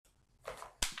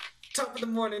Top of the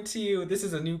morning to you. This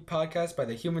is a new podcast by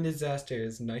the Human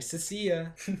Disasters. Nice to see ya.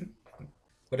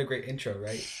 What a great intro,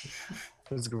 right?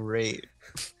 It was great.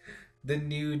 The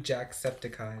new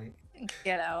Jacksepticeye.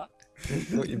 Get out.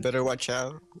 Well, you better watch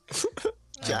out,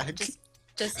 Jack.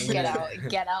 Just I'm get gonna- out.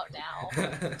 Get out now.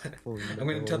 Oh, I'm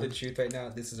going to tell the no. truth right now.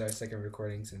 This is our second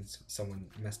recording since someone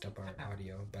messed up our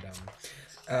audio. But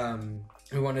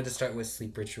we wanted to start with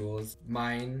sleep rituals.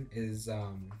 Mine is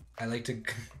I like to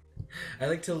I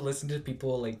like to listen to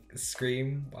people like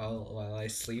scream while I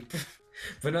sleep.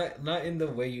 But not in the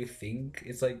way you think.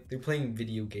 It's like they're playing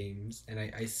video games and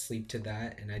I sleep to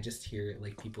that and I just hear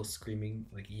like people screaming,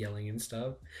 like yelling and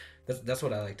stuff. That's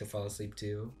what I like to fall asleep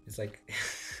to. It's like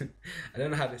I don't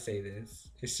know how to say this.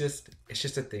 It's just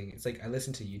a thing. It's like I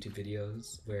listen to YouTube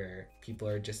videos where people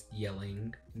are just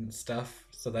yelling and stuff.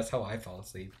 So that's how I fall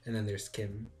asleep. And then there's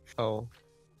Kim. Oh,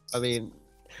 I mean,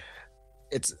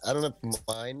 I don't know if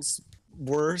mine's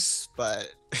worse,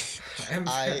 but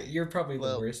You're probably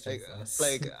the worst like, of us.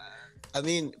 I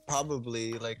mean,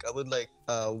 probably like I would like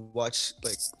watch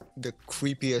like the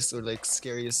creepiest or like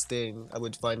scariest thing I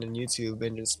would find on YouTube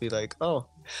and just be like, oh,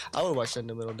 I would watch that in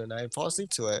the middle of the night and fall asleep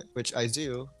to it, which I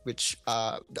do, which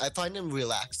I find them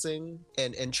relaxing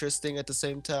and interesting at the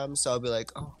same time. So I'll be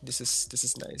like, oh, this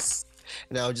is nice,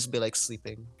 and I'll just be like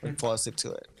sleeping and fall asleep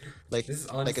to it, like This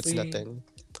is like it's honestly- nothing.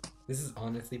 This is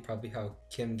honestly probably how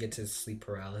Kim gets his sleep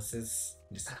paralysis.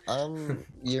 Just,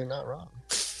 You're not wrong.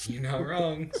 you're not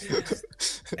wrong.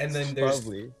 And then there's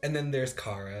Probably. There's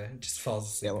Kara, just falls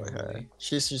asleep Yeah, well, normally.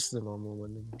 she's just the normal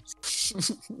one.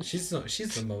 She's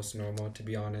the most normal, to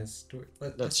be honest.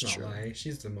 Let's That's not true. lie.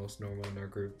 She's the most normal in our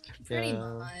group. Pretty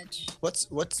Yeah. much.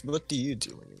 What do you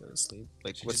do when you go to sleep?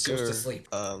 Like, She what's just goes your to sleep.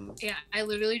 Yeah, I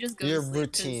literally just go your to sleep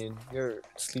 'cause- routine, your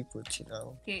sleep routine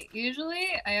now? Okay, usually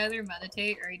I either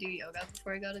meditate or I do yoga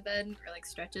before I go to bed or like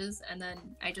stretches and then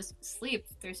I just sleep.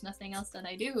 There's nothing else that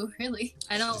I do, really.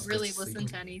 I don't Just go really to listen sleep.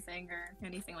 to anything or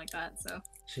anything like that, so.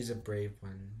 She's a brave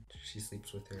one. She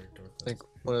sleeps with her door closed. Like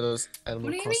one of those Animal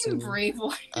What do you Crossing mean brave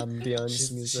one? ambience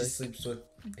She music. sleeps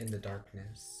in the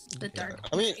darkness. The Yeah. dark.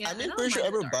 I mean, Yeah, I mean, don't pretty sure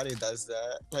mind the dark. everybody does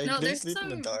that. Like No, they there's sleep in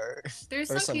the some- dark.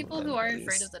 There's Or some some people of who them, are at afraid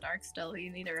least. of the dark still.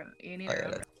 You need to Oh, yeah,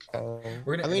 remember.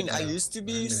 We're gonna I mean, edit I that used to out.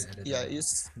 be. I'm gonna edit Yeah, that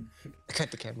out. I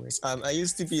cut the cameras. I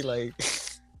used to be like,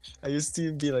 I used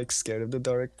to be like scared of the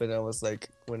dark, but I was like,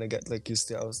 when I get like used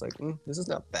to it, I was like, this is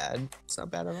not bad. It's not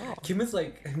bad at all. Kim was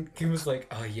like,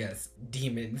 oh yes,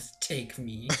 demons, take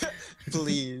me.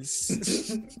 Please,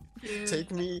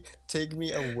 Dude, take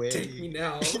me away. Take me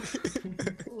now.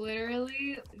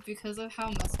 literally, because of how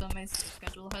messed up my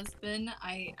schedule has been,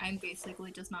 I'm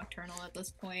basically just nocturnal at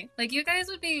this point. Like, you guys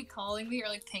would be calling me or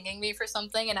like pinging me for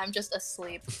something, and I'm just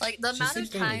asleep. Like, the She amount of sleeps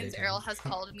during the times daytime. Errol has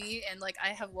called me and like I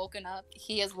have woken up,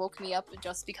 he has woke me up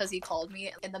just because he called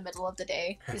me in the middle of the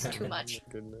day is too much. Oh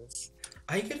my goodness.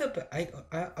 I get up.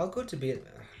 I'll go to bed.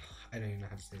 I don't even know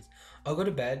how to say this. I'll go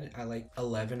to bed at like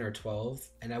 11 or 12,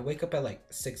 and I wake up at like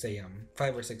 6 a.m.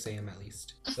 5 or 6 a.m. at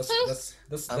least. That's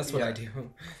what I Yeah. do.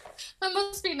 That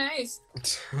must be nice.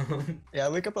 Yeah, I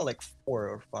wake up at like 4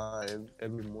 or 5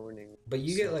 every morning. But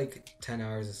you get So- like 10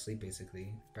 hours of sleep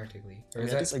basically, practically. Or I mean,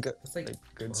 is at that? least I get That's like like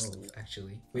good 12 sleep.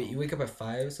 actually. Wait, you wake up at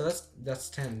 5, so that's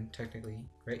 10 technically,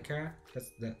 right, Kara?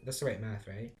 That's the right math,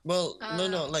 right? Well, no,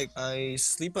 Uh, like I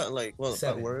sleep at like at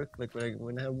 7. work, like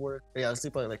when I have work. Yeah, I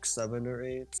sleep at like 7 or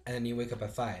 8. And then you wake up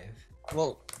at 5.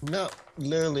 Well, not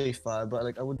literally 5, but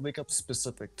like I would wake up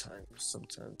specific times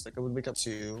sometimes. Like I would wake up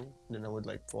 2, and then I would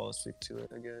like fall asleep to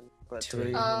it again. But 2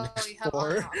 3, a.m. Oh, you have 4,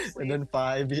 on-off and sleep. then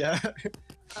 5. Yeah,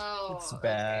 Oh, it's okay.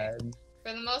 bad.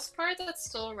 For the most part, that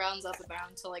still rounds up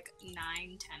around to like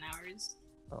 9-10 hours.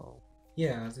 Oh,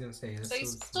 Yeah, I was gonna say. So you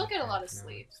still get a lot of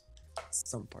sleep.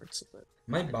 some parts of it.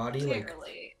 My body, like,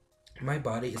 Clearly. my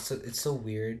body, it's so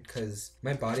weird because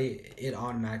my body, it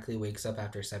automatically wakes up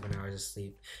after 7 hours of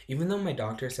sleep. Even though my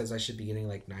doctor says I should be getting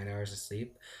like 9 hours of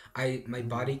sleep, my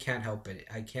body can't help it.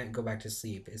 I can't go back to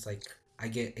sleep. It's like I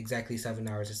get exactly 7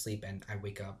 hours of sleep and I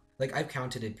wake up. Like I've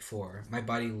counted it before. My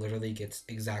body literally gets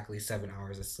exactly 7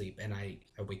 hours of sleep and I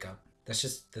wake up. That's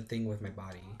just the thing with my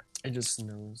body. It just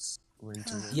knows when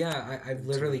to. Yeah, I've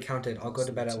literally counted. I'll go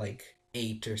to bed at like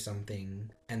 8 or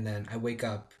something, and then I wake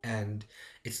up, and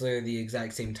it's literally the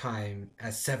exact same time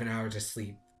as 7 hours of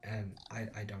sleep, and I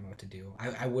don't know what to do.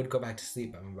 I would go back to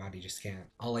sleep, but my body just can't.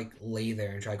 I'll like lay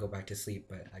there and try to go back to sleep,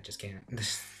 but I just can't.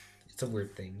 It's a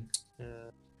weird thing. Yeah,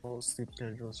 whole sleep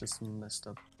schedule is just messed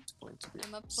up. At this point, to be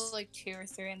I'm up honest. till like 2 or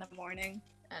 3 in the morning,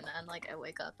 and then like I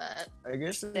wake up at I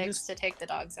guess it 6 just to take the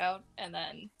dogs out, and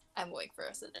then I'm awake for the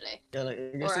rest of the day. Yeah, like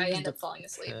I guess Or it I just end up falling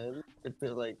asleep.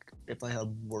 depends if I have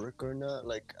work or not.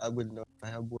 Like I would know if I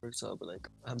have work, so I'll be like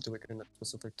I have to wake up in a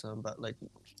specific time. But like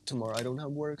tomorrow I don't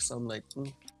have work, so I'm like,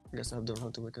 I guess I don't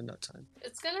have to wake up that time.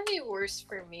 It's gonna be worse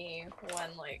for me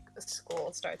when like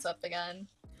school starts up again.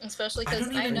 Especially I because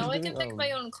don't I even- know I doing, can pick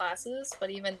my own classes, but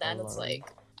even then it's online.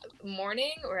 like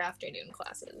morning or afternoon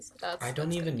classes. I don't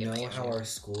that's even gonna be my know how issue. our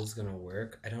school's gonna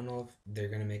work. I don't know if they're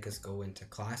gonna make us go into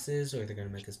classes or they're gonna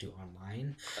make us do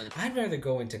online. I'd rather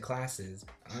go into classes.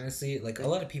 Honestly, like a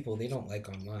lot of people, they don't like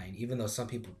online, even though some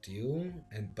people do,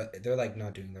 but they're like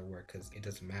not doing their work because it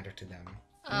doesn't matter to them.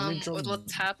 With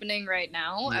what's happening right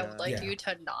now, I would like Yeah. you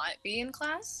to not be in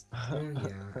class. Well,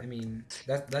 yeah, I mean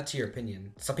that's your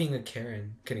opinion. Stop being a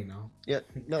Karen. Kidding, no. Yeah,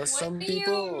 no, some what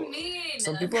people. do you mean?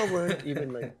 Some people weren't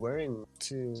even like wearing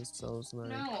too, so I was like,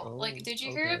 No, oh, like, did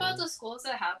you hear okay. about the schools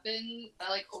that happened that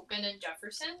like opened in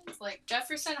Jefferson? Like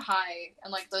Jefferson High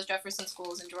and like those Jefferson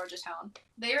schools in Georgetown.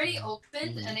 They already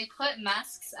opened Mhm. and they put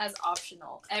masks as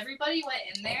optional. Everybody went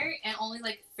in there and only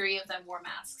like 3 of them wore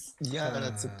masks. Yeah,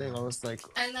 that's the thing. I was like,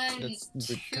 And then that's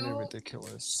kind of two,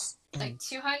 ridiculous. like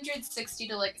 260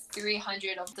 to like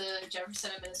 300 of the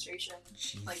Jefferson administration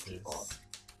like Jesus. people.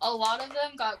 A lot of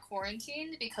them got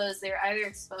quarantined because they're either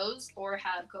exposed or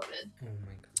had COVID. Oh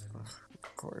my god.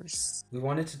 Of course. We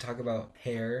wanted to talk about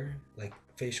hair, like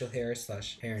facial hair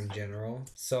 / hair in general.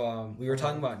 So we were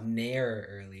talking about Nair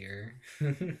earlier.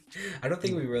 I don't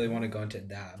think we really want to go into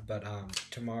that, but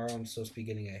tomorrow I'm supposed to be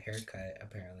getting a haircut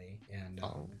apparently, and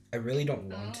I really don't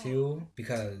want to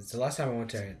because the last time I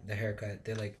went to the haircut,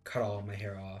 they like cut all my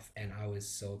hair off, and I was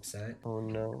so upset. Oh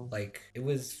no. Like it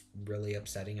was really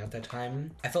upsetting at that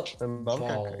time. I felt The mom can't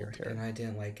cut bald your hair. and I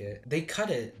didn't like it. They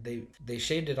cut it. They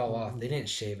shaved it all off. They didn't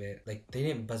shave it. Like they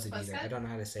didn't buzz it Buzz either. cut? I don't know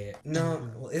how to say it. No,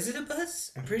 well, is it a buzz?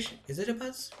 I'm pretty sure. Is it a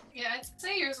buzz? Yeah, I'd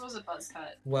say yours was a buzz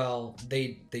cut. Well,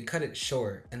 they cut it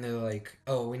short, and they're like,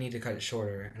 "Oh, we need to cut it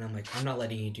shorter." And I'm like, "I'm not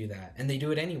letting you do that." And they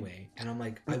do it anyway. And I'm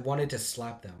like, I wanted to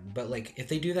slap them, but like, if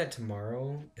they do that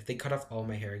tomorrow, if they cut off all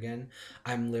my hair again,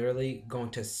 I'm literally going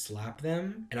to slap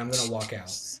them, and I'm gonna walk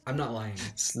out. I'm not lying.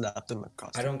 Slap them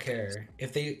across. I don't care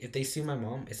if they see my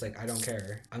mom. It's like I don't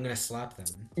care. I'm gonna slap them.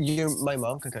 My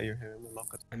mom can cut your hair. My mom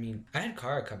can. I mean, I had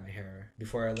Kara cut my hair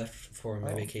before I left for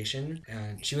my Oh. vacation,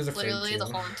 and she was afraid Literally to. the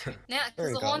whole entire yeah, There because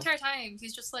you the whole go. entire time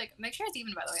he's just like, make sure it's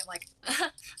even. By the way, I'm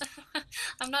like,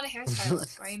 I'm not a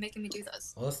hairstylist. Why are you making me do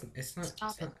this? Well, it's not.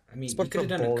 Stop It's not I mean, It's you about could have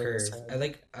the done a bowl in his curve. head. I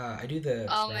like. I do the.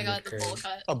 Oh my rounded god, the curve. bowl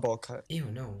cut. A bowl cut. Ew,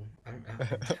 no. I'm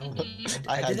telling you.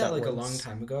 I I had did that that like a once.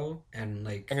 long time ago, and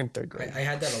like I'm in third grade. I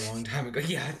had that a long time ago.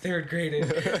 Yeah, third grade.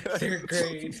 Third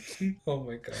grade. Oh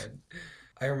my god.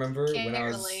 I remember Can't when I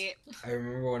was. relate. I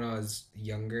remember when I was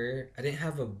younger, I didn't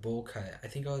have a bowl cut. I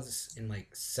think I was in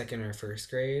like second or first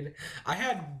grade. I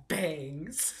had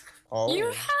bangs. Oh, You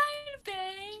had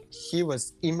bangs. he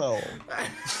was emo.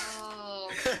 Oh,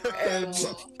 And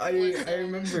bro. I Listen,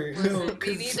 remember listen, no, we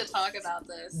 'cause need to talk about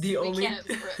this. the We only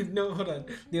can't- no, hold on.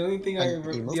 The only thing I An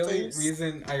remember, emo the only face?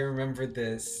 reason I remember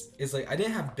this is like I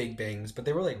didn't have big bangs, but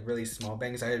they were like really small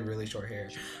bangs. I had really short hair,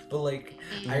 but like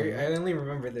I only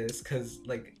remember this because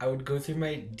like I would go through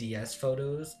my DS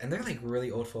photos, and they're like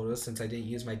really old photos since I didn't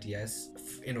use my DS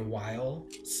in a while.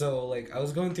 So like I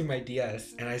was going through my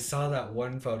DS, and I saw that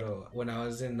one photo when I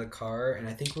was in the car, and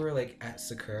I think we were like at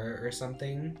Sakura or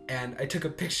something, and I took a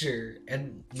picture,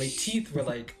 and my teeth were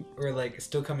like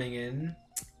still coming in,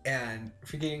 and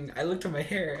freaking I looked at my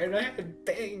hair, and I had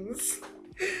bangs.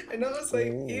 And I was like,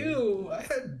 Ooh. ew, I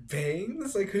had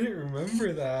bangs? I couldn't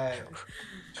remember that.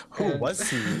 Who And- was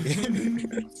he?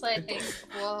 It's like,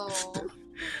 whoa.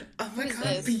 Oh my Who is god,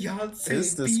 this? Beyonce!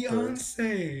 Who's this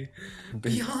Beyonce!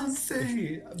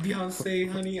 Beyonce!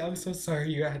 Beyonce, honey, I'm so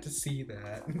sorry you had to see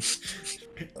that.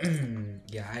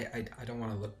 Yeah, I don't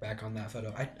want to look back on that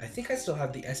photo. I think I still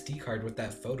have the SD card with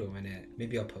that photo in it.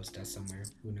 Maybe I'll post that somewhere.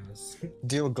 Who knows?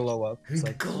 Do a glow up. It's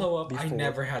like Glow up. I before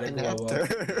never had a and glow up.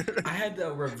 after. I had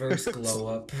the reverse glow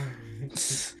up.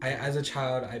 As a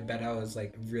child, I bet I was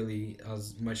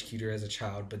much cuter as a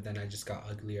child, but then I just got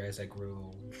uglier as I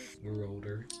grew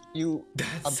older. You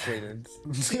That's upgraded.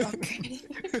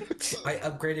 I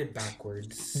upgraded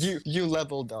backwards. you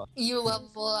leveled up. You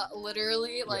level up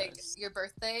literally like Yes. your birth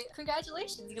birthday.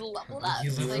 Congratulations, you leveled up.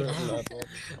 You Like, leveled up. Level.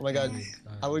 Oh my god.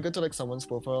 I would go to like someone's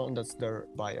profile and that's their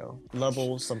bio.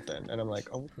 Level something. And I'm like,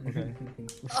 oh, okay.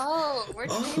 oh, we're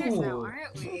traders now, Oh.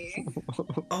 aren't we?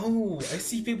 Oh, I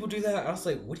see people do that. I was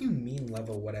like, what do you mean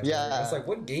level whatever? I was Yeah. like,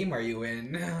 what game are you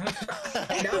in? Now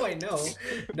I know.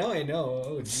 Now I know.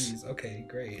 Oh jeez. Okay,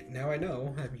 great. Now I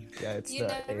know. I mean, Yeah, it's You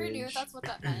that never age. knew that's what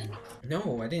that meant.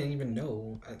 no, I didn't even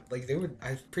know. Like they would.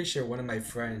 I'm pretty sure one of my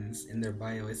friends in their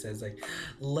bio it says like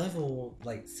level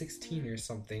like 16 or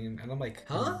something, and I'm like,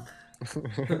 huh?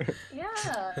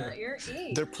 Yeah, your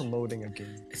age. They're promoting a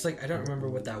game. It's like I don't remember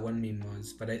what that one meme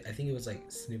was, but I think it was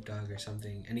like Snoop Dogg or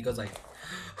something, and he goes like,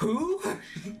 "Who?"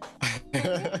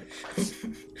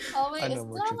 Oh wait, I know isn't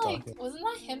what that you're like talking. wasn't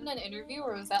that him in an interview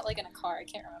or was that like in a car? I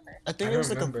can't remember. I I think it don't was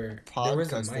like remember. a There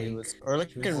was a podcast that he mic. was, or like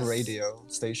He was a just- radio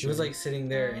He station. was like sitting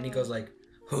there, and he goes like,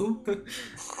 "Who?"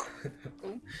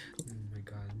 Oh my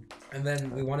god! And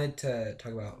then we wanted to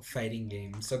talk about fighting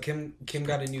games. So Kim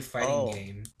got a new fighting Oh,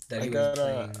 game that I he was got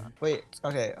playing. wait,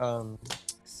 okay,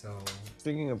 So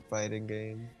speaking of fighting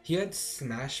game, he had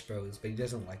Smash Bros, but he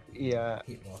doesn't like. yeah,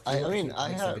 He, well, I he mean, I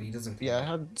likes it, have- but he doesn't. play yeah, I it.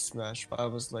 had Smash, but I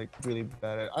was like really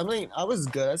bad at it. I mean, I was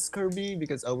good at Kirby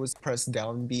because I was press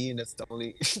down B, and that's the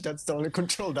only that's the only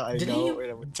control that I Did know, he-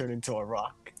 and I would turn into a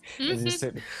rock and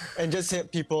just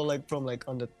hit people like from like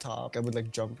on the top. I would like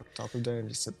jump on top of them and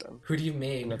just hit them. Who do you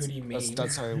main? And Who do you main?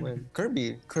 that's how I win.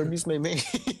 Kirby's my main.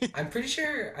 I'm pretty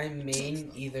sure I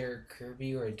main either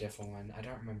Kirby or a different one. I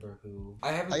don't remember who.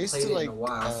 I haven't I used played to, it in like, a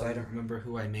while, so I um, don't remember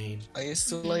who I main. I used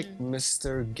to like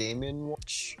Mr. Game &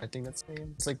 Watch. I think that's his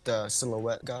name. It's like the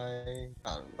silhouette guy.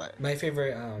 But My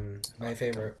favorite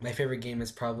game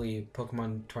is probably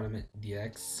Pokemon Tournament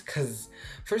DX. Cause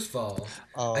first of all,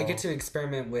 I get to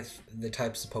experiment with the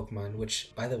types of Pokemon.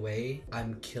 Which, by the way,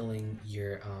 I'm killing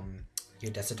your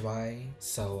Decidueye.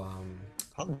 So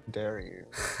How dare you?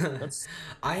 That's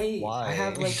I Why?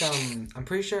 have like I'm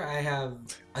pretty sure I have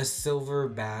a silver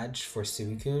badge for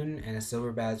Suicune and a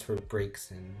silver badge for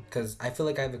Braixen because I feel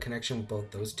like I have a connection with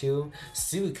both those two.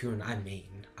 Suicune, I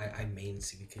main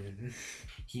Suicune.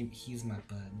 He's my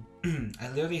bud. I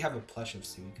literally have a plush of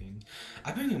Suicune.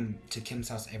 I bring him to Kim's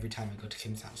house every time I go to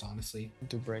Kim's house. Honestly,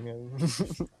 to bring in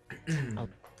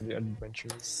the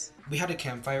adventures. we had a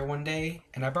campfire one day,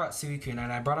 and I brought Suicune,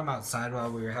 and I brought him outside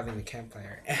while we were having the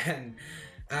campfire, and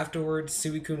afterwards,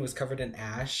 Suicune was covered in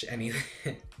ash,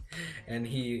 and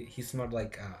he smelled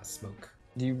like smoke.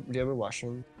 Do you ever wash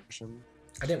him?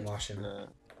 I didn't wash him. Nah,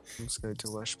 I'm scared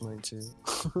to wash mine too.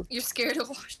 You're scared of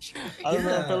washing. I don't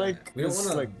know. I feel Yeah, like we don't it's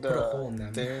want to like put a the hole in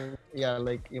them. thing. Yeah,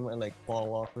 like you might like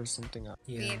fall off or something.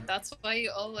 Yeah. See, that's why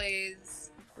you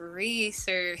always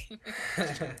research.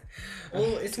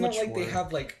 Well, it's Too not much like they work.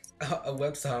 have like a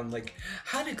website on like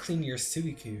how to clean your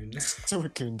Suicune. So we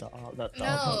can dog that No,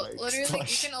 dog. like, literally, you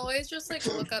splash. can always just like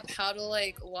look up how to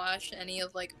like wash any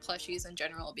of like plushies in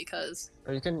general because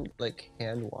Or you can like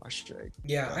hand wash it.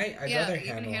 Yeah, I'd yeah, rather you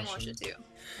can hand wash them. it too.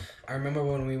 I remember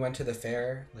when we went to the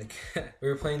fair, like we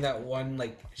were playing that one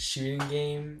like shooting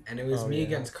game, and it was Oh, me yeah.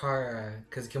 against Kara,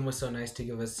 because Kim was so nice to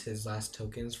give us his last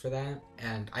tokens for that,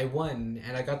 and I won,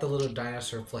 and I got the little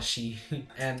dinosaur plushie,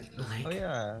 and like Oh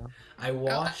yeah. I Oh,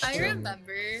 washed I him.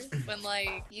 remember when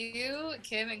like you,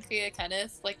 Kim, and Kriya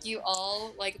Kenneth, like you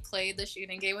all like played the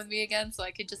shooting game with me again, so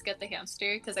I could just get the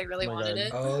hamster because I really Oh my wanted God.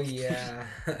 it. Oh yeah,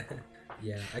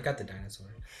 yeah, I got the dinosaur.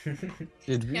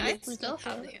 Did we? Yeah, I actually still get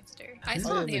have that? the hamster. I I still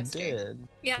thought have the we hamster. did.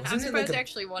 Yeah, I'm Wasn't it surprised like I a-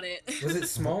 actually won it. Was it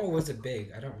small or was it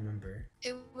big? I don't remember.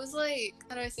 It was like,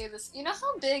 how do I say this? You know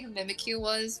how big Mimikyu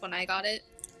was when I got it?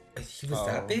 He was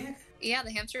that Oh. big? Yeah,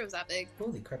 the hamster was that big.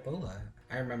 Holy crapola.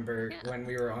 I remember Yeah. when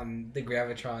we were on the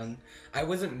Gravitron, I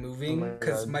wasn't Oh moving my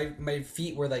because God. my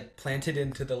feet were like planted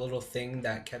into the little thing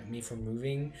that kept me from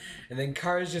moving. And then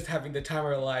Kara's just having the time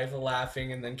of her life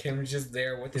laughing, and then Kim's just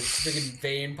there with his freaking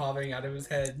vein popping out of his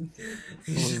head.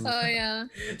 He's just Oh yeah.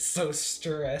 so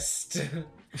stressed.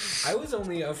 I was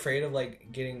only afraid of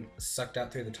like getting sucked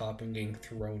out through the top and getting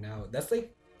thrown out. That's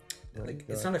like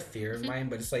it's not a fear of mine,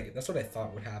 but it's like that's what I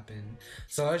thought would happen.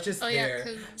 So I was just Oh yeah, there,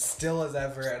 'cause- still as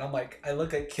ever, and I'm like, I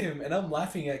look at Kim, and I'm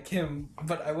laughing at Kim,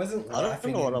 but I wasn't I don't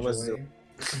laughing. know what in I was joy.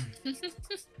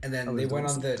 And then I they was went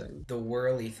doing on the something.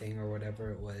 whirly thing or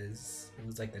whatever it was. It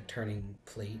was like the turning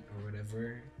plate or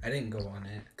whatever. I didn't go on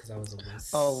it because I was a wuss.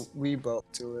 Oh, we both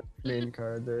to it. Main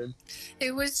card did.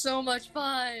 it was so much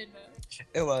fun.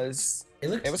 It was. it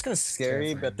looked. It was kind of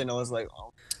scary, Terrifying. but then I was like,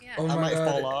 oh, Yeah. Oh I my might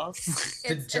God. fall off. the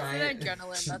it's giant- an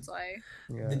adrenaline, that's why.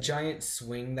 Yeah. The giant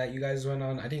swing that you guys went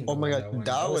on. I didn't. Oh go my on god, one.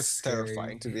 that was scary.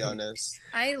 terrifying to be honest.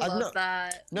 I love not-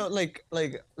 that. No, like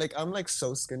I'm like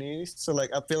so skinny, so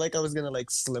like I feel like I was gonna like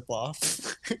slip off.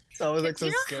 So I was like Do so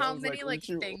you know scared. I how was many oh, like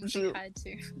shoot, oh, things shoot. we had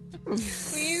to?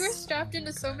 We were strapped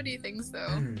into so many things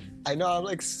though. I know, I'm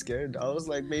like scared. I was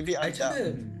like, maybe I I'm took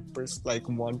that a like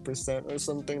 1% or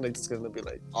something. Like it's gonna be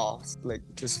like off, like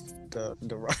just the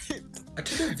right. I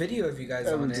took a video of you guys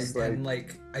I'm on it, just and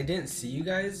like I didn't see you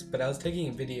guys, but I was taking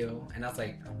a video, and I was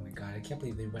like, oh my god, I can't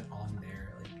believe they went on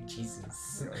there. Like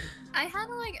Jesus. I had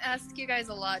to like ask you guys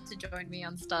a lot to join me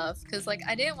on stuff because like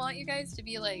I didn't want you guys to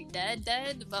be like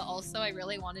dead, but also I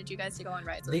really wanted you guys to go on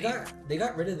rides with me. They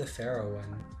got rid of the Pharaoh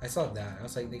one. I saw that. I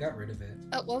was like, they got rid of it.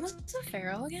 What was the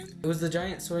Pharaoh again? It was the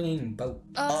giant swinging boat.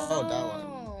 Oh, that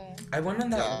one. I went on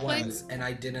that Yeah. once, and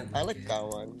I didn't I like like it. that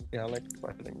one. Yeah, I like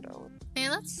riding that one.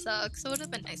 Man, that sucks. It would have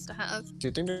been nice to have. Do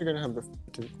you think they're gonna have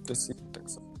the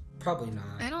sequence? Probably not.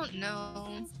 I don't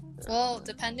know. Well,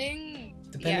 depending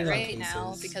Depending on right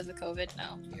now cases. because of COVID,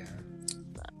 no. Yeah.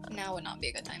 Now would not be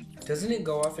a good time. Doesn't it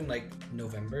go off in like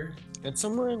November? It's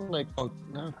somewhere in like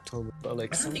not October, but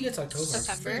like I don't think it's October.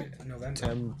 September? It's November.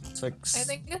 September. It's like I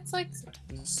think it's like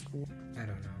school. I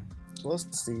don't know. We'll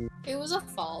see. it was a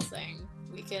fall thing.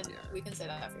 We can say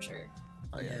that for sure.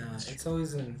 Oh, Yeah, it's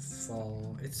always in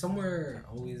fall. It's somewhere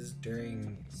always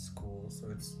during school, so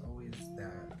it's always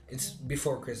that. It's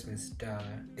before Christmas, duh.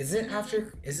 Is it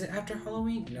after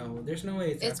Halloween? No, there's no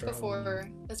way it's It's after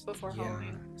Halloween. before Yeah.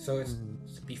 Halloween. So it's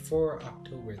before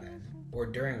October then. Or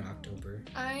during October.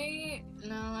 I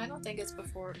don't think it's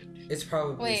before. It's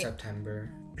probably Wait. September.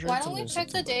 Why don't we check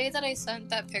the day that I sent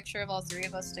that picture of all three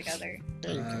of us together?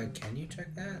 There you go. Can you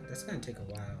check that? That's gonna take a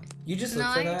while. You just No,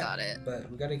 look for I that. got it. But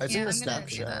we gotta. It's Yeah, in the I'm gonna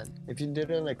do that. Snapchat. If you did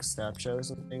it like Snapchat or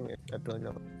something, I feel like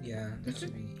that would... Yeah, that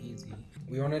should be easy.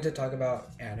 We wanted to talk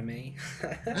about anime.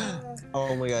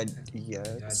 Oh my god, God,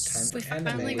 yes. time We for anime.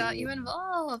 finally got you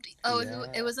involved. Oh, Yeah.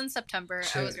 it was in September. I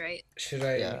Should- was right. Should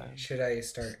I Yeah. should I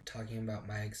start talking about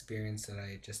my experience that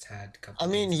I just had a couple I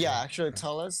mean, days yeah, ago? actually,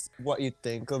 tell us what you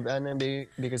think of anime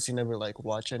because you never like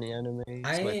watch any anime. So,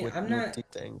 like, I'm what not- do you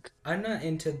think? I'm not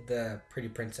into the pretty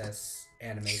princess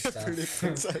anime stuff. Pretty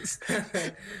princess.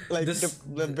 Like This-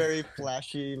 the very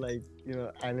flashy, like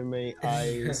anime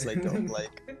eyes, like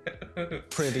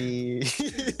pretty.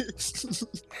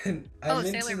 I'm Oh,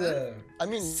 into Sailor the. I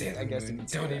mean, Sailor I guess you Moon, can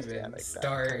say don't that, even yeah, like that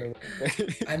start. kind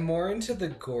of- I'm more into the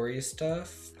gory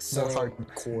stuff. So More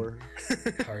hardcore.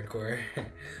 hardcore.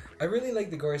 I really like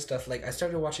the gory stuff. Like I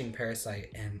started watching Parasite,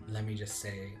 and let me just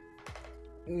say,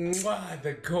 mwah,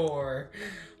 the gore.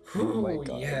 Oh my Ooh,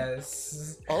 God.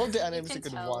 yes. All of the animes can you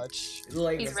could tell. watch.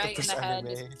 Like He's that's right in first the head.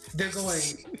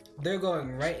 anime. they're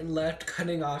going right and left,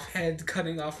 cutting off heads,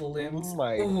 cutting off limbs. Oh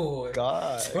my Ooh.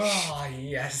 gosh. Oh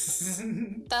yes.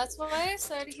 That's why I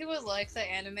said he would like the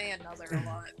anime Another a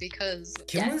lot because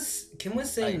Kim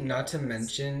was saying I not to guess.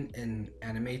 mention an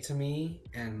anime to me,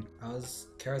 and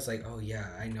Kara's like, oh yeah,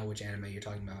 I know which anime you're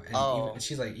talking about, and Oh. even,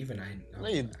 she's like, even I know, No,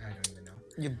 you- I don't even know.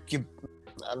 You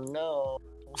I don't know.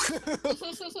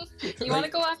 you want to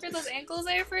go after those ankles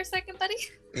there for a second, buddy?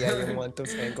 Yeah, you want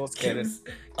those angles? Get it?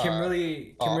 Kim off.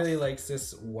 really likes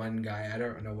this one guy. I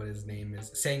don't know what his name is.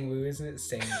 Sangwoo, isn't it?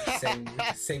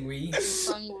 Sangwoo.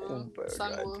 Sungwoo. Oh my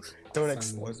Sungwoo. Don't Some-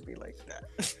 expose me like that.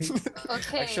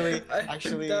 Okay.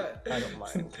 Actually, That- I don't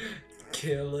mind.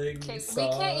 Killing Okay, we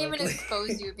song. can't even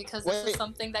expose you because this Wait, is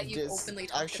something that you Just- openly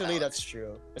talked Actually, about. that's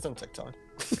true. It's on TikTok.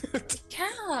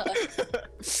 Yeah.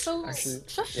 So Actually,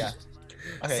 shush. yeah.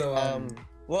 Okay. So,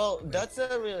 well, that's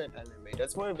not really an anime.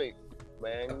 That's more of a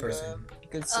manga. A person. You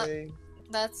could say,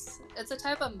 It's a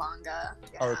type of manga.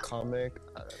 or Yeah. comic.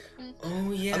 I don't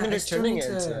Oh yeah. know. I mean, I they're still turning need it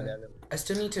into to. an anime. I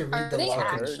still need to Are read the they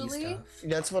Lock and Key actually? stuff.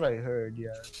 That's what I heard. Yeah.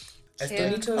 I still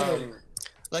need to.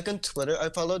 Like on Twitter, I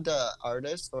follow the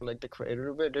artist or like the creator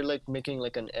of it. They're like making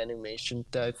like an animation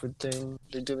type of thing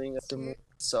they're doing at the moment.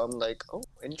 So I'm like, oh,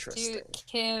 interesting. Dude,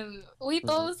 Kim, we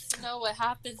both know what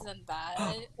happens in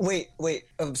that. Wait.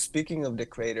 Speaking of the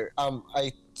creator, I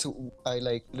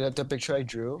like the picture I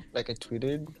drew. Like I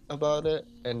tweeted about it,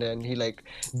 and then he like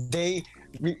they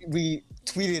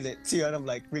retweeted it too, and I'm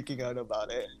like freaking out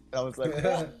about it. I was like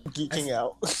geeking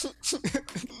out.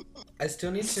 I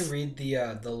still need to read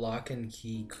the Lock and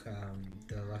Key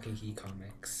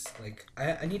comics. Like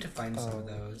I need to find some of Oh.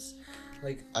 those.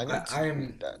 Like I need to I'm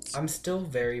read that. I'm still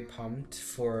very pumped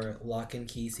for Lock and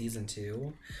Key season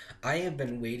 2. I have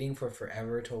been waiting for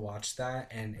forever to watch that,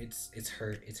 and it's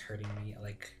hurting me.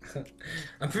 Like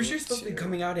I'm pretty sure it's supposed to be too.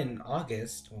 coming out in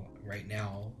August. Well, right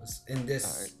now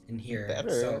Alright. in here. Better.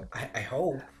 So I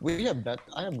hope. We have that.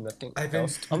 I have nothing I've been-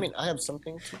 else. I mean, I have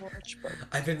something to watch, but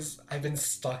I've been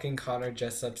stalking Connor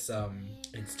Jessup's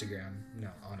Instagram. No,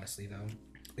 honestly though,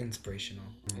 inspirational.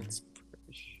 it's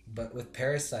But with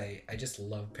Parasite, I just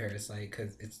love Parasite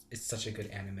because it's such a good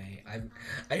anime.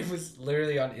 I was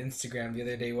literally on Instagram the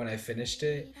other day when I finished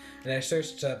it, and I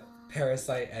searched up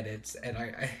Parasite edits, and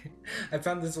I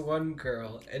found this one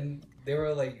girl, and they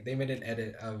were like they made an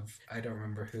edit of I don't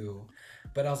remember who,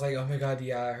 but I was like, oh my god,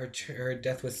 yeah, her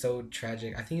death was so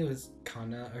tragic. I think it was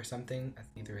Kana or something. I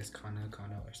think there is Kana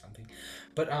or something,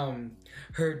 but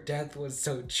her death was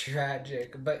so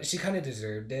tragic, but she kind of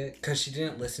deserved it because she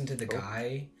didn't listen to the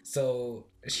guy. So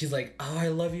she's like, oh, I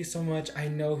love you so much. I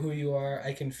know who you are.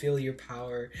 I can feel your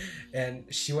power.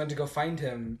 And she went to go find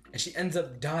him, and she ends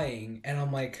up dying. And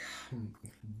I'm like,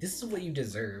 this is what you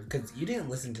deserve because you didn't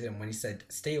listen to him when he said,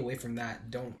 stay away from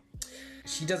that. Don't.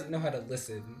 She doesn't know how to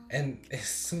listen, and it's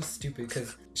so stupid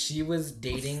because she was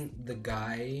dating the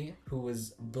guy who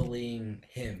was bullying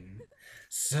him.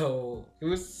 So it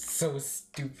was so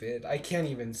stupid. I can't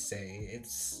even say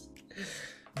it's.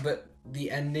 But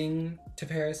the ending to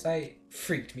Parasite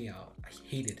freaked me out. I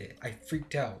hated it. I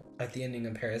freaked out at the ending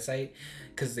of Parasite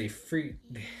because I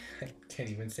can't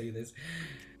even say this.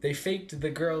 They faked the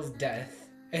girl's death,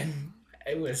 and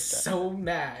I was so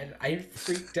mad. I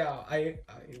freaked out. I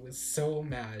was so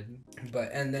mad.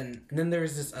 But and then there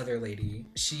was this other lady.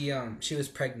 She was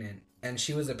pregnant, and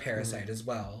she was a parasite as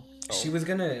well. She was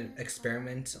gonna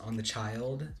experiment on the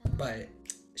child, but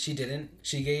she didn't.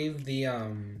 She gave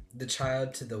the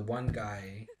child to the one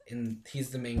guy, and he's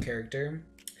the main character.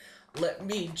 Let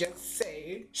me just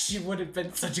say, she would have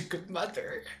been such a good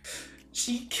mother.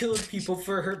 She killed people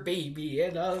for her baby,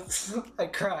 and I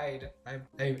cried.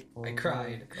 I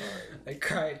cried. I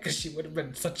cried because she would have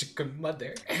been such a good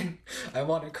mother, and I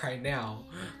want to cry now,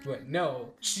 but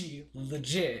no, she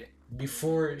legit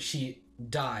before she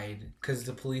died because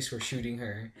the police were shooting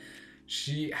her.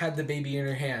 She had the baby in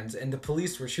her hands, and the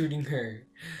police were shooting her,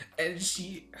 and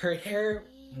her hair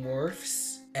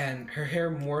morphs. And her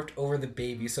hair morphed over the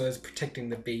baby, so it's protecting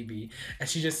the baby. And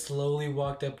she just slowly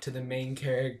walked up to the main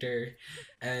character,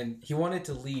 and he wanted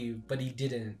to leave, but he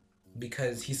didn't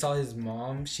because he saw his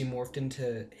mom. She morphed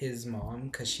into his mom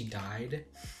because she died.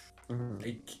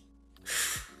 Like,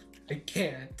 I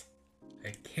can't.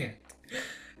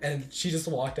 And she just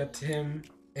walked up to him,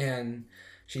 and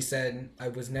she said, I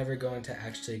was never going to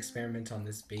actually experiment on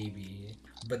this baby,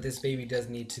 but this baby does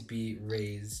need to be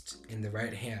raised in the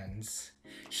right hands.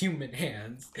 Human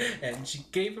hands. And she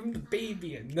gave him the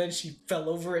baby, and then she fell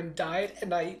over and died,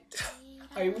 and I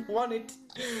wanted.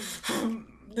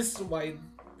 This is why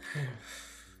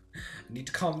I need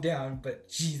to calm down, but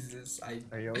Jesus,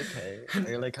 Are you okay?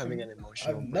 Are you like having an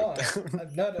emotional I'm breakdown?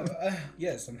 not.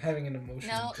 Yes, I'm having an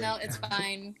emotional No, it's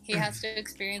fine. He has to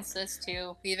experience this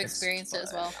too. We've experienced it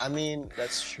as well. I mean,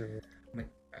 that's true.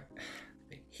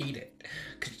 I hate it.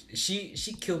 'Cause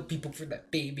she killed people for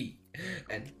that baby.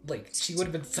 And like she would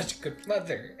have been such a good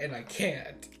mother, and I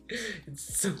can't.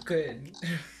 It's so good.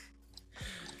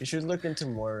 You should look into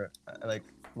more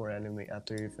anime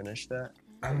after you finish that.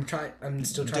 I'm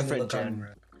still trying to look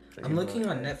genre. on. I'm looking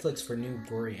on Netflix for new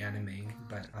gory anime,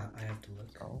 but I have to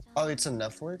look. Oh, it's on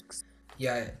Netflix.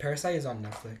 Yeah, Parasite is on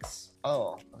Netflix.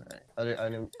 Oh, okay.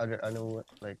 Other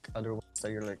like other ones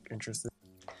that you're like interested.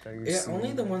 Yeah,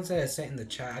 only the ones that I sent in the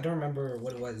chat. I don't remember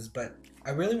what it was, but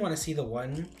I really want to see the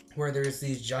one where there's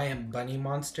these giant bunny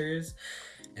monsters,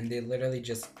 and they literally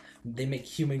they make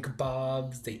human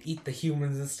kebabs. They eat the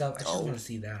humans and stuff. I just want to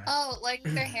see that. Oh, like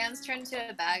their hands turn into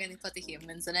a bag and they put the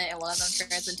humans in it, and one of them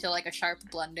turns into like a sharp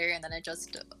blender, and then it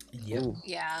just. Yep.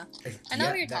 Yeah. I know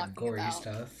what you're that talking gory about.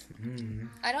 Stuff.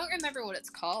 I don't remember what it's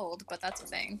called, but that's a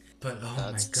thing. But oh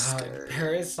That's my god, scary.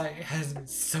 Parasite has been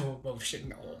so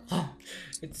emotional.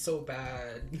 It's so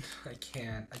bad. I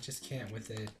just can't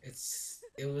with it.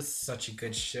 It was such a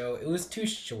good show. It was too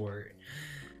short.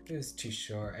 It was too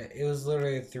short. It was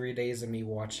literally 3 days of me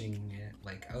watching it.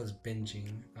 Like I was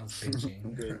binging.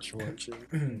 Binge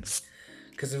watching.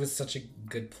 Because it was such a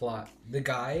good plot. The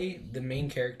guy, the main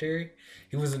character,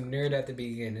 he was a nerd at the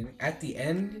beginning. At the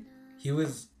end, he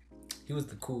was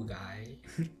the cool guy.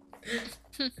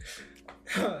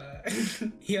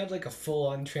 He had like a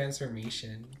full-on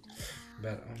transformation.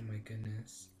 But oh my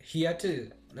goodness. He had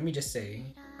to, let me just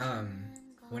say,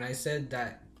 when I said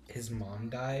that his mom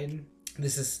died,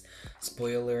 this is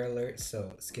spoiler alert,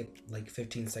 so skip like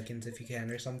 15 seconds if you can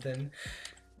or something.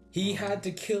 He had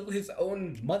to kill his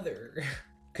own mother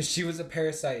because she was a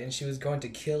parasite and she was going to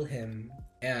kill him.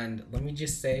 And let me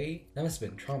just say, that must have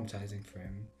been traumatizing for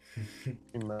him.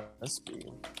 It must be.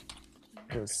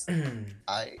 Because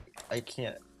I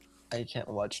can't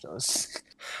watch those.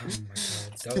 Oh my god.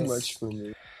 It's too much for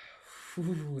me.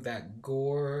 that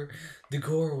gore. The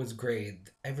gore was great.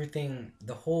 Everything,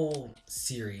 the whole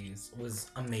series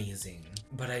was amazing.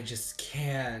 But I just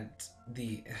can't.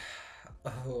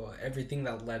 Everything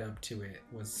that led up to it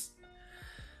was.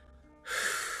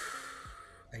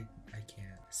 I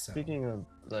can't. So. Speaking of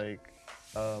like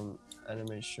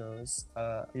anime shows,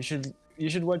 you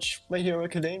should watch My Hero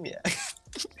Academia.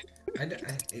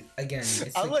 Again,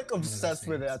 it's I'm like one of those obsessed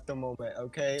with it things. at the moment.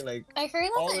 Okay, like I heard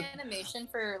all that the- the animation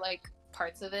for like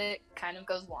parts of it kind of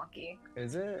goes wonky.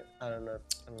 is it? I don't know.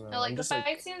 No, like I'm the just fight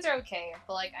like, scenes are okay,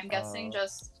 but like I'm guessing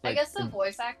just I like guess the the-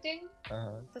 voice acting, uh-huh.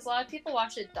 because a lot of people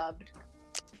watch it dubbed.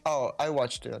 Oh, I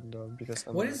watched it though because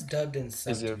What is dubbed and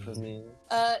subbed? easier for me.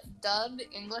 Dubbed,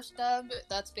 English dub,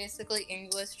 that's basically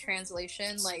English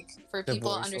translation, like for The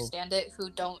people who voiceover. understand it who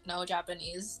don't know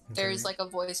Japanese. There's like a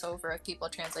voiceover of people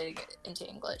translating it into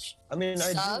English. I mean,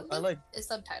 I Sub? like. It's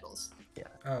subtitles.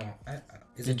 Oh,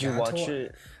 is Did it you bad watch to-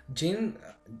 it? Jane,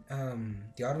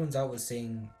 the odd ones out was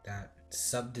saying that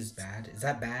subbed is bad. Is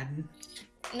that bad?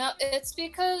 No, it's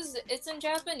because it's in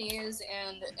Japanese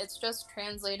and it's just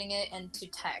translating it into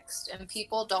text, and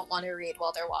people don't want to read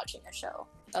while they're watching a show.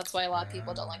 That's why a lot of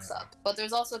people don't like sub. But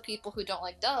there's also people who don't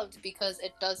like dubbed because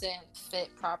it doesn't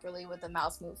fit properly with the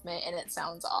mouth movement and it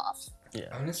sounds off. Yeah.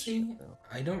 Honestly,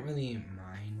 I don't really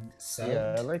mind subbed.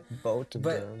 Yeah, I like both of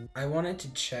But them. I wanted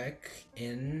to check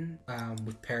in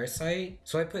with Parasite,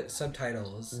 so I put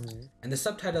subtitles, Mhm. and the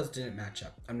subtitles didn't match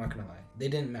up. I'm not gonna lie, they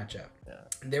didn't match up. Yeah.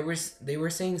 They were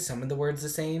saying some of the words the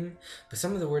same, but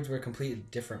some of the words were completely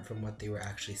different from what they were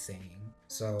actually saying.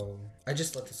 So I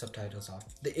just left the subtitles off.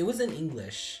 It was in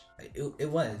English. It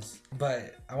was,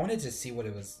 but I wanted to see what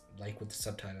it was like with the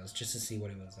subtitles, just to see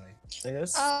what it was like. I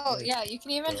guess. Oh, like, yeah, you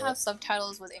can even yeah. have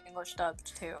subtitles with English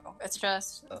dubbed too. It's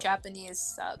just Oh. Japanese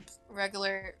sub,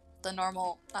 regular,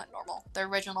 the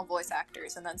original voice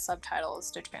actors, and then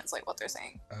subtitles to translate what they're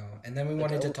saying. Oh, and then we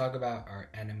wanted to talk about our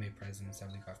anime presents that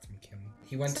we got from Kim.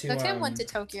 He went So to Kim went to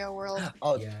Tokyo World,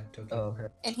 Oh, yeah, Tokyo. oh,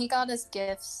 okay. and he got us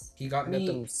gifts. He got I got me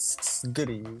them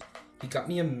goodies. He got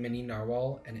me a mini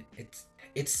narwhal, and it's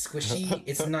squishy.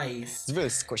 It's nice. It's very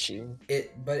squishy.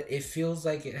 But it feels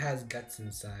like it has guts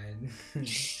inside.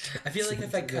 I feel like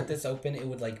if I cut this open, it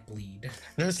would like bleed,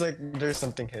 There's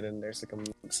something hidden. There's like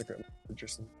a secret message or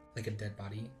something. like a dead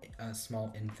body, a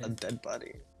small A infant, dead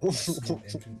body. a small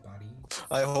infant body.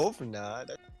 I hope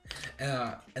not.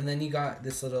 And then you got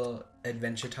this little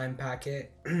Adventure Time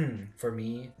packet for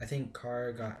me. I think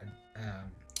Car got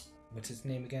what's his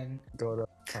name again? Dora.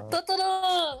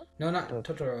 Totoro! No, not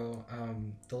Totoro.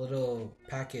 The little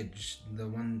package, the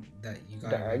one that you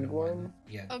got. The at egg random one?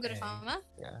 Yeah. Oh, the good egg. fama.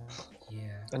 Yeah.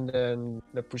 Yeah. And then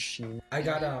the Pushin. I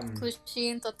got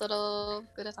Pushin, Totoro,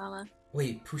 Gurasama.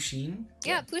 Wait, Pushin?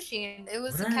 Yeah, Pushin. It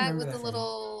was What the do I cat remember with that the from?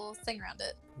 little thing around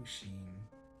it. Pushin.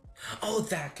 Oh,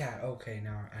 that cat. Okay,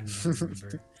 now I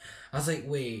remember. I was like,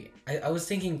 wait. I was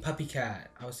thinking puppy cat.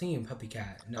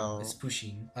 No, Oh. it's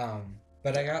Pushin.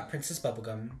 But I got Princess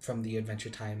Bubblegum from the Adventure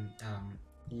Time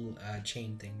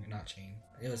chain thing. Not chain.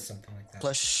 It was something like that.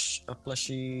 A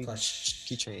plushy Plush.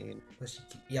 keychain.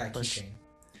 Yeah, Plush. keychain.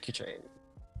 Keychain.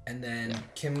 And then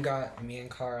Kim got me and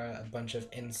Kara a bunch of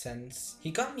incense.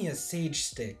 He got me a sage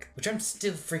stick, which I'm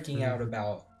still freaking out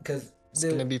about because It's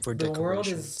gonna be for the world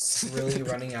decorations. is really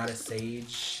running out of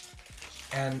sage,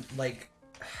 and like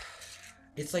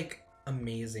it's like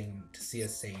amazing to see a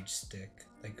sage stick.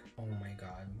 Like, oh my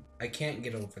god, I can't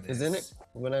get over this. Isn't it?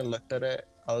 When I looked at it,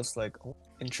 I was like, oh,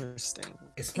 interesting.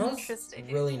 It smells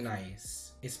Interesting. really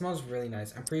nice. It smells really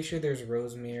nice. I'm pretty sure there's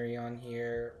rosemary on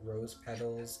here, rose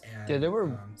petals, and Yeah, there were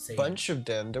sage. Bunch of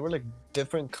them. There were like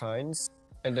different kinds,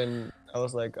 and then I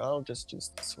was like, I'll just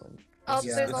use this one. Oh,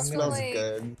 Yeah, there's It I'm also gonna- smells like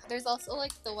good. there's also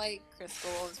like the white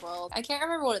crystal as well. I can't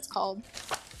remember what it's called.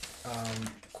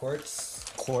 Quartz.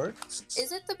 Quartz.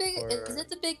 Is it the big? Or- Is it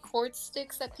the big quartz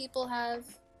sticks that people have?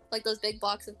 Like those big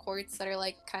blocks of quartz that are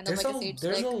like kind of There's like a sage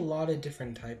there's stick. a lot of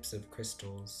different types of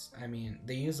crystals. I mean,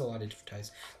 they use a lot of different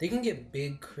types. They can get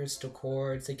big crystal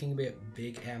quartz. They can get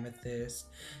big amethyst.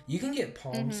 You can get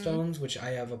palm Mhm. stones, which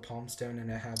I have a palm stone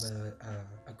and I have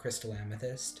a crystal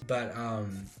amethyst. But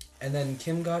and then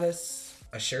Kim got us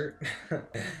a shirt.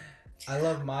 I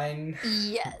love mine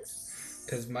Yes.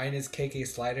 because mine is KK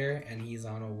Slider and he's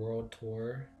on a world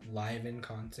tour live in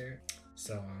concert.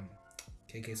 So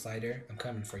KK Slider, I'm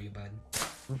coming for you, bud.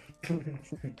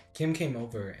 Kim came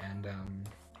over and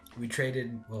we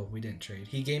traded. Well, we didn't trade.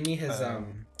 He gave me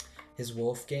his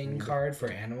Wolfgang card for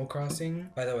Animal Crossing.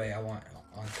 By the way, I want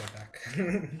that back.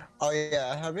 Oh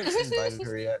yeah, I haven't invited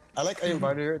her yet. I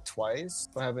invited her twice,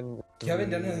 but I haven't. You haven't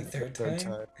done it really a third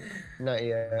time? Not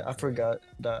yet. I forgot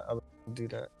that do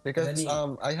that because then he-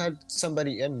 I had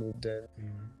somebody in moved in.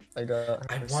 Mm. I got.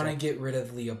 I want to get rid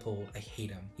of Leopold. I hate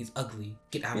him. He's ugly.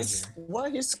 Get out of He's here. why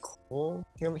he's cool.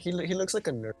 He looks like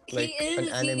a nerd, like he an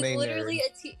is. anime He's literally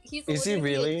nerd. he's Is he literally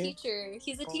really? a teacher.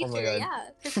 He's a Oh teacher. my God. Yeah,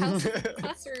 his house is a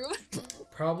classroom.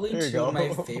 Probably There you two of my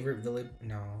go. favorite village.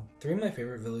 No, three of my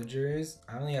favorite villagers.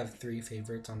 I only have three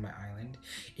favorites on my island.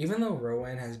 Even though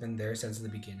Rowan has been there since the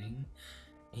beginning,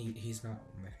 he's not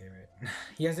my favorite.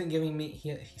 He hasn't given me.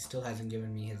 He still hasn't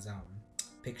given me his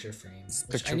picture frame. Which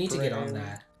I Picture need to get on frame.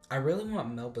 that. I really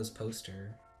want Melba's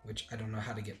poster, which I don't know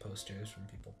how to get posters from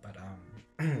people, but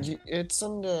It's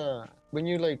on the when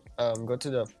you like go to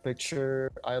the picture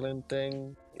island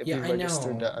thing. If Yeah, you I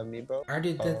register know. the amiibo. I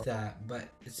already did Oh. that, but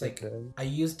it's like Okay. I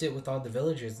used it with all the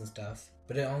villagers and stuff,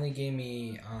 but it only gave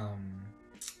me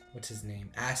what's his name?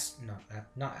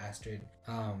 Not Astrid.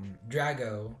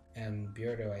 Drago and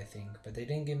Beardo, I think, but they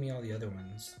didn't give me all the other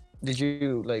ones. Did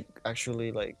you like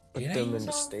actually like put Did I them use in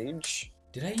the all- stage?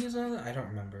 Did I use all that? I don't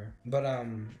remember. But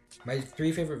my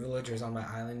three favorite villagers on my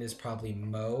island is probably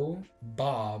Mo,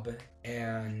 Bob,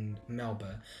 and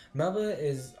Melba. Melba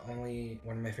is only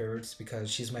one of my favorites because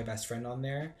she's my best friend on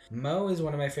there. Mo is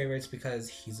one of my favorites because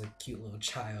he's a cute little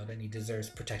child and he deserves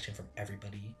protection from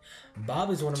everybody.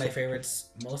 Bob is one of my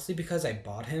favorites mostly because I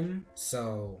bought him.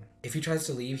 So if he tries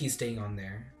to leave, he's staying on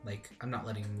there. Like, I'm not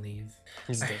letting him leave.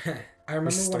 He's dead. I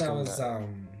remember He's when stuck I in was that.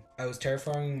 I was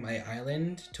terraforming my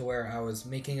island to where I was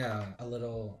making a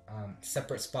little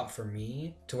separate spot for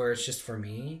me to where it's just for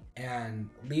me, and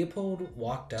Leopold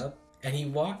walked up and he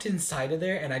walked inside of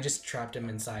there and I just trapped him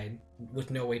inside with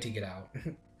no way to get out.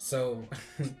 So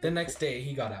the next day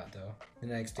he got out though. The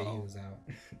next day he Oh. was out.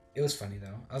 It was funny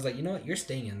though. I was like, you know what, you're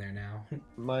staying in there now.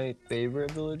 My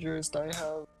favorite villagers that I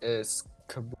have is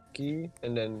Kabuki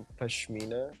and then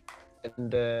Pashmina.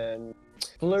 And then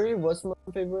Flurry was my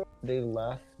favorite. They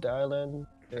left the island,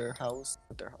 their house,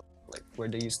 like where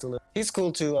they used to live. He's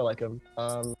cool too, I like him.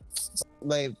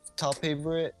 My top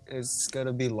favorite is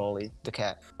gonna be Lolly, the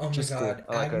cat. Oh my She's cool. god,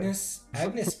 I like her.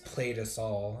 Agnes played us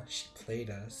all. She played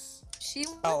us. She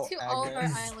went Oh, to all of our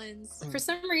Agnes. islands. For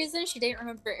some reason, she didn't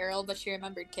remember Errol, but she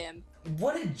remembered Kim.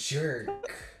 What a jerk.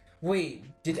 Wait,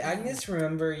 did Agnes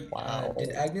remember? Wow. Did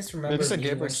Agnes remember? Because I me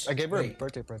gave her, when she- I gave her a wait,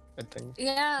 birthday present, I think.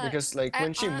 Yeah. Because like I-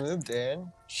 when she moved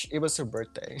in, it was her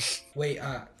birthday. Wait,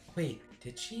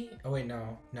 did she? Oh wait,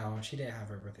 no, she didn't have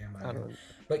her birthday on my I island. don't.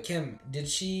 But Kim, did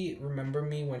she remember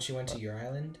me when she went to your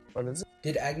island? What is it?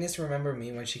 Did Agnes remember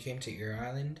me when she came to your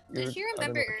island? Did she I don't know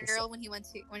remember what you said. Errol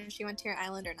when she went to your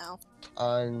island or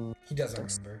no? He doesn't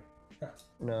Thanks. remember.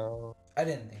 No. I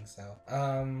didn't think so.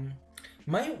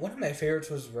 One of my favorites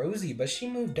was Rosie, but she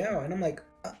moved out, and I'm like,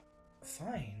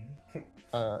 fine.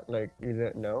 Like you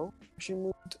didn't know she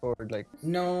moved, or like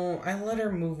No, I let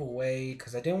her move away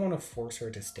because I didn't want to force her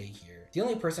to stay here. The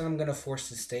only person I'm gonna force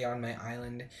to stay on my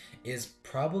island is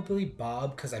probably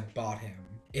Bob because I bought him.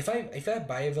 If I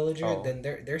buy a villager, Oh. then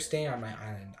they're staying on my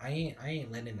island. I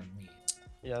ain't letting them leave.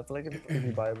 yeah, I feel like if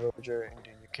you buy a villager and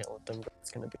then you can't let them go,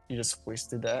 it's gonna be you just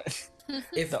wasted that.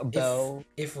 If The bell.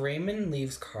 if Raymond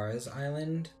leaves Kara's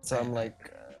island, So I'm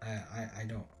like, I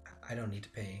don't need to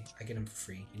pay. I get him for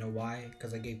free. You know why?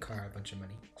 Because I gave Kara a bunch of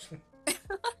money.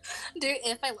 Dude,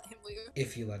 if I let him leave.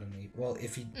 If you let him leave. Well,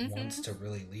 if he Mhm. wants to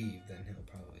really leave, then he'll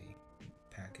probably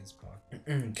pack his box.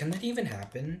 Can that even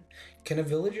happen? Can a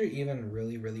villager even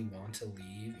really want to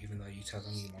leave, even though you tell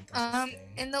them you want them to stay?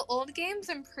 In the old games,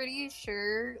 I'm pretty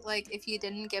sure, like, if you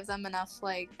didn't give them enough,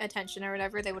 like, attention or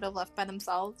whatever, they would have left by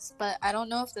themselves. But I don't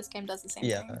know if this game does the same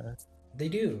yeah, thing. They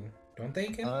do, don't they,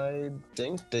 Kim? I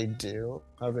think they do.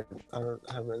 I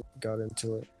haven't got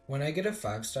into it. When I get a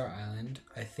 5-star island,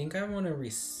 I think I want to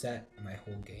reset my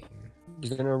whole game.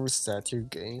 You're gonna reset your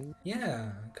game?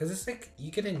 Yeah, because it's like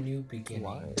you get a new beginning.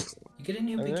 Why? You get a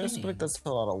new I mean, I beginning. just feel like that's a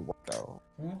lot of work though.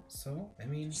 Well, so I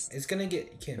mean, it's gonna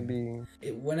get Kim.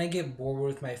 Maybe When I get bored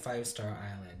with my 5-star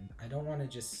island, I don't want to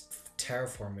just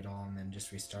terraform it all and then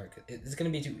just restart. It's gonna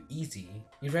be too easy.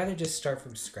 You'd rather just start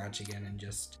from scratch again and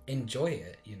just enjoy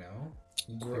it, you know,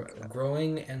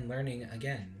 growing and learning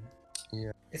again.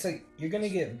 Yeah. It's like you're gonna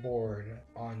get bored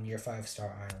on your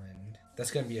 5-star island. That's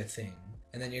gonna be a thing.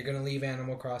 And then you're gonna leave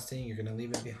Animal Crossing. You're gonna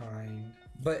leave it behind.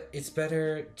 But it's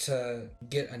better to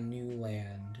get a new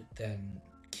land than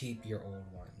keep your old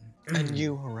one. a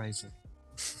new horizon.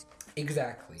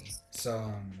 Exactly.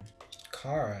 So,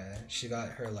 Kara, she got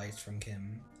her lights from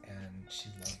Kim, and she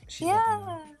loved them.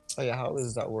 Yeah. Oh yeah, how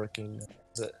is that working?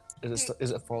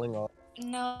 Is it falling off?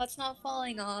 No, it's not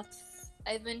falling off.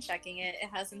 I've been checking it. It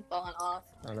hasn't fallen off.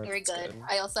 Oh, Very that's good.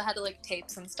 I also had to like tape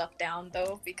some stuff down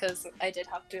though because I did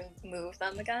have to move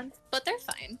them again. But they're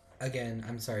fine. Again,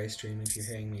 I'm sorry, stream, if you're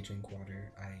hearing me drink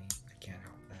water. I can't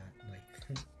help that.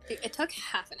 Like, It took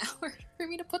half an hour for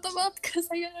me to put them up because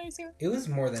I didn't understand. it was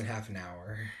more than half an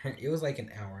hour. It was like an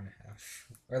hour and a half,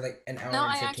 or like an hour No,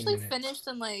 and I 15 actually minutes. finished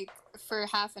in like for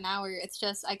half an hour. It's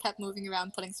just I kept moving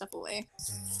around, putting stuff away.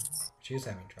 She was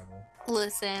having trouble.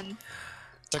 Listen,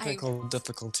 technical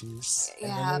difficulties. And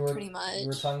then yeah, we were- pretty much. We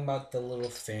were talking about the little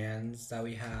fans that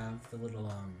we have. The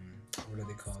little what are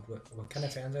they called? What kind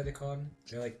of fans are they called?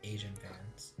 They're like Asian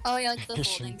fans. Oh yeah, like the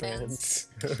Asian folding fans.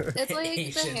 fans. It's like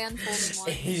Asian- the hand folding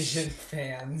ones. Asian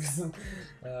fans.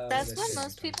 That's shit what most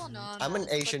is people funny. know. I'm an them as,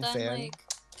 but Asian then, fan. like,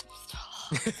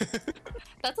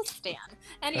 that's a stan.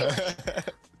 Anyway,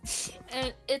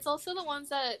 and it's also the ones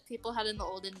that people had in the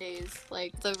olden days.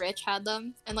 Like the rich had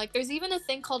them, and like there's even a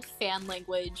thing called fan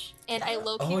language, and I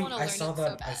low key Oh, want to learn I it saw so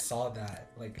that. bad. I saw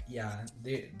that. Like, yeah,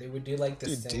 they would do like You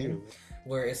this thing do.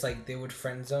 where it's like they would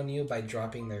friend zone you by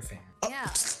dropping their fan. Yeah,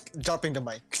 Dropping the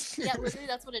mic. yeah, literally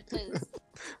that's what it is.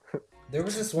 There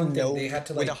was this one thing No, they had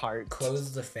to with like a heart.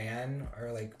 close the fan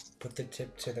or like put the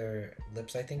tip to their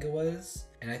lips, I think it was,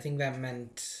 and I think that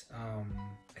meant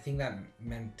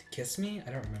kiss me.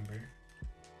 I don't remember.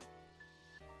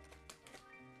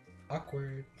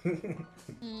 Awkward.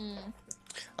 Hmm.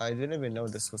 I didn't even know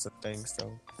this was a thing,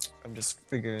 so I'm just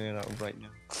figuring it out right now.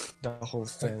 The whole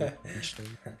thing.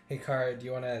 thing. Hey, Kara, do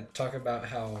you want to talk about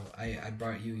how I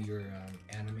brought you your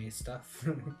anime stuff?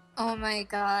 Oh my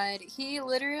god, he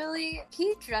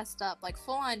dressed up, like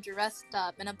full on dressed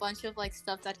up in a bunch of like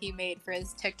stuff that he made for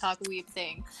his TikTok weeb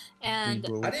thing. And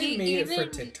Weeble. I didn't he make it for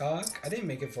even- TikTok. I didn't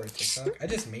make it for TikTok. I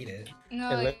just made it.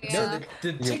 No, It yeah. No,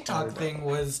 the You TikTok are- thing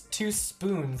was 2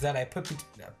 spoons that I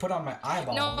put on my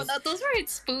eyeballs. No, those weren't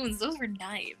spoons, those were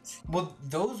knives. Well,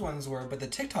 those ones were, but the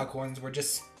TikTok ones were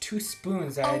just 2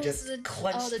 spoons that I Oh, just the-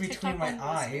 clenched the between TikTok my one was-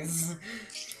 eyes.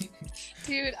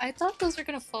 Dude, I thought those were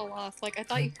gonna fall off. Like, I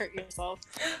thought you hurt yourself.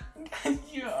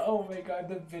 Oh my god,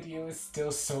 the video is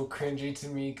still so cringy to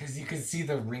me because you can see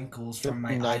the wrinkles The from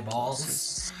my night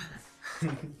eyeballs.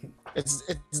 It's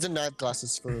the night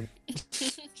glasses for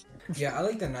Yeah, I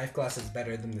like the knife glasses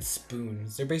better than the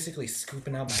spoons. They're basically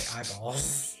scooping out my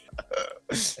eyeballs.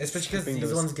 Especially because Scooping these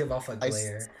those ones give off a ice-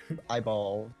 glare.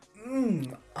 eyeball.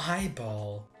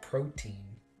 Eyeball protein.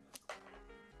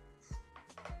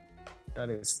 That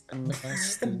is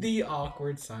nasty. The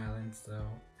awkward silence, though.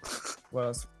 What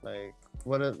else? Like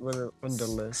what are on the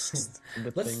list?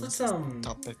 The Let's things, let's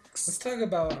topics. talk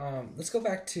about let's go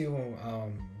back to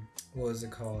what was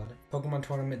it called? Pokemon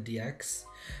Tournament DX.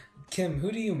 Kim,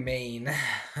 who do you main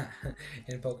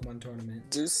in Pokemon Tournament?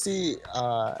 Do you see?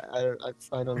 I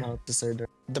don't know how to say that.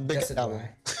 The big owl.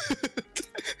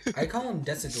 Decidui. I call him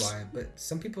Decidui, but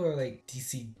some people are like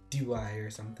Decidui or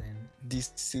something.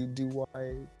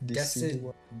 DCDY.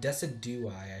 DCDY.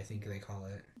 Decidui, I think they call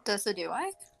it. Does it do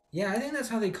I? Yeah, I think that's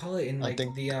how they call it in I like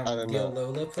think- the I don't the know.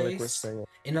 Alola I feel like we're place. saying it.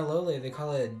 In Alola, they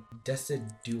call it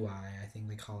Decidui, I think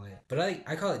they call it. But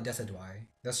I call it Decidui.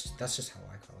 That's just how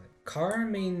I call it. Kara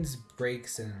mains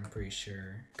Braixen, I'm pretty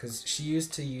sure. Because she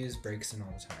used to use Braixen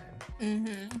all the time.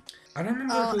 Mm-hmm. I don't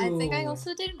remember Oh, who... I think I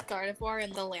also did Gardevoir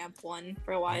and the lamp one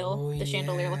for a while. Oh, the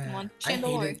chandelier looking yeah. one. I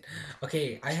Chandelier. hated...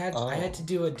 Okay, I had Oh. to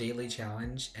do a daily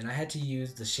challenge, and I had to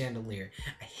use the chandelier.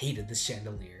 I hated the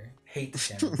chandelier. Hate the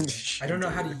chandelier. I don't know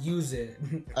how to use it.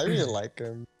 I really like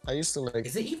him. I used to like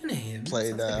Is it even him? play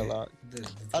Sounds that like a lot. the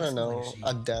I don't voice sounds know, like she-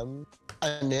 a them,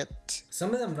 a knit.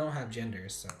 Some of them don't have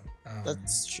genders, so.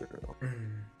 That's true.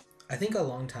 I think a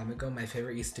long time ago, my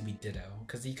favorite used to be Ditto,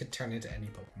 because he could turn into any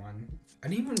Pokemon. I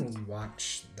didn't even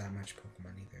watch that much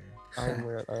Pokemon either. I'm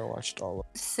weird. I watched all of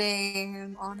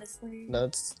Same, honestly.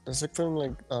 that's like from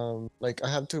like I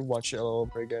have to watch it all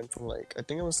over again from like I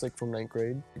think it was like from 9th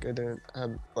grade. Like I didn't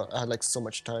have I had like so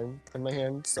much time in my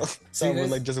hands, so So I you would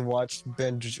guys- like just watch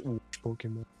binge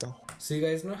Pokemon. So you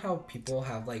guys know how people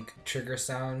have like trigger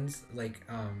sounds, like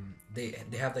they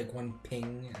have like one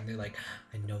ping and they're like,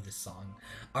 I know this song.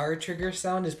 Our trigger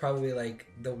sound is probably like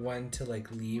the one to like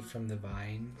leave from the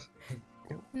vine.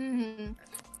 Mm-hmm.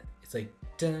 It's like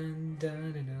dun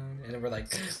dun dun dun, and we're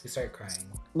like we start crying.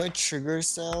 My trigger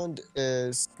sound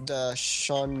is the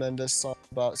Shawn Mendes song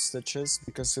about Stitches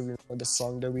because of the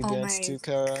song that we Oh danced my to,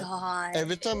 Kara. God.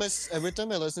 Every time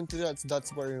I listen to that,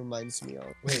 that's what it reminds me of.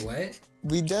 Wait, what?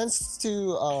 we danced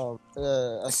to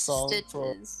a song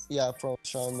Stitches. from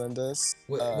Shawn Mendes.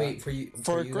 Wait, for you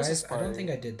for a guys, Christmas I don't party. think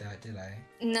I did that, did I?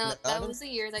 No, I that don't- was the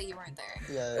year that you weren't there.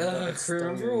 Yeah. that's the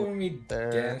Remember year when we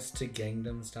there. danced to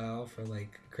Gangnam Style for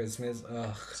like Christmas?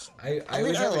 Ugh, I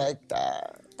wish mean, I would- like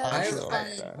that. That I was actually like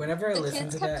fun. that. Whenever I The listen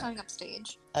kids to kept that, coming up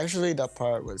stage. Actually, that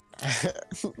part was.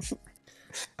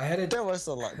 I had a There was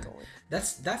a lot going.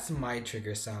 that's my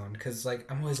trigger sound because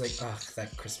like I'm always like, ugh,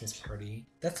 that Christmas party.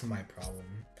 That's my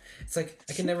problem. It's like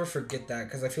I can never forget that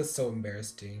because I feel so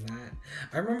embarrassed doing that.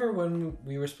 I remember when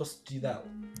we were supposed to do that.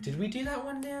 Did we do that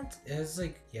one dance? It was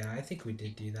like, yeah, I think we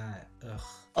did do that. Ugh.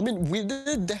 I mean, we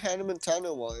did the Hannah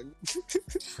Montana one.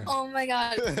 Oh my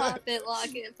god, pop it, lock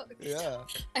it. Pop it. Yeah.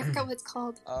 I forgot what it's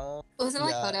called. Wasn't it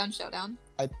like Yeah. Hoedown Showdown?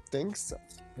 I think so.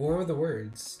 What were the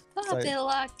words? Pop like- it,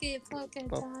 lock it, poke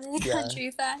it, on it, yeah.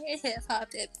 country fire, hip hop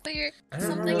it, clear. I don't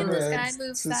Something in the remember. sky It's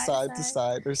moves to side to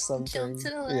side or something. to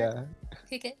the left. Yeah.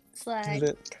 Kick it, slide.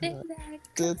 Did Kick it- back.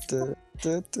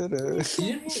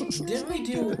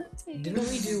 Didn't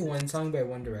we do one song by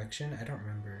One Direction? I don't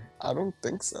remember. I don't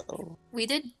think so. We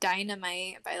did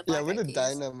Dynamite by the Yeah, Black we Eyed did Peas.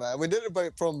 Dynamite. We did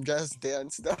it from Just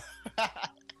Dance though.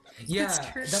 Yeah,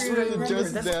 true. that's what I The remember.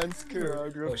 Just That's, Dance Oh, shoot.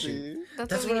 choreography.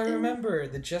 That's what what I we did. remember.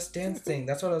 The Just Dance thing.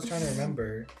 That's what I was trying to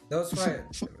remember. That was why.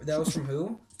 That was from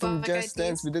who? From Black Eyed Just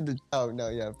Dance, Peas. we did the. Oh no,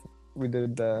 yeah, we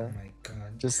did Oh the my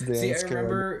god. Just Dance. See, I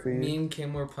remember choreography. me and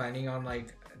Kim were planning on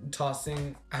like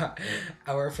tossing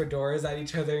our fedoras at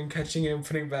each other and catching it and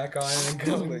putting back on and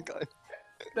Oh my going.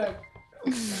 god.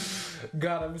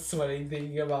 God, I'm sweating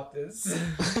thinking about this.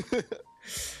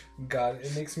 God,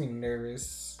 it makes me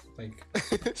nervous. Like,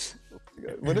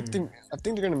 What if they? I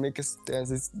think they're gonna make us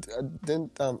dance.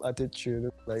 Didn't I did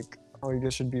you like? Oh, you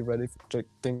guys should be ready to like,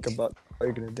 think about how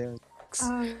you're gonna dance.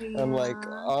 Oh, I'm like, yeah.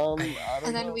 I don't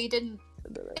And then know. we didn't.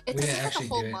 It We took didn't like actually a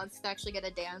whole do it. month to actually get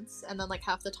a dance, and then like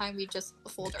half the time we just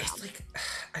fooled it's around. like,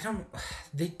 I don't.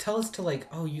 They tell us to like,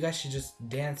 oh, you guys should just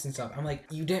dance and stuff. I'm like,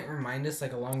 you didn't remind us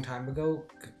like a long time ago.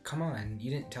 Come on, you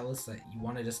didn't tell us that you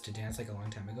wanted us to dance like a long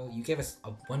time ago. You gave us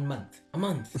a month.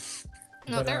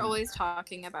 No, But, they're always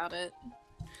talking about it.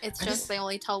 It's I just just- they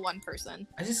only tell one person.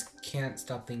 I just can't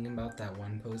stop thinking about that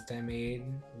one post I made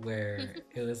where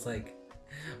it was like,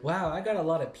 wow, I got a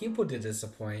lot of people to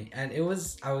disappoint. And I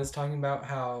was talking about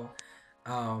how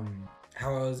I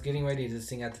was getting ready to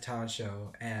sing at the talent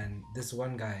show, and this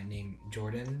one guy named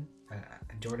Jordan,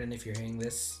 Jordan, if you're hearing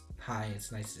this, hi,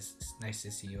 it's nice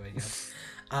to see you, I guess.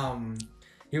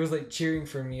 He was like cheering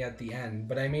for me at the end,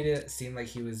 but I made it seem like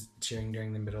he was cheering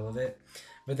during the middle of it.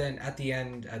 But then at the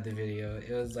end of the video,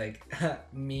 it was like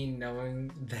me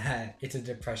knowing that it's a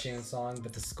depression song,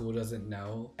 but the school doesn't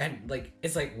know. And like,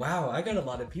 it's like, wow, I got a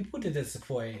lot of people to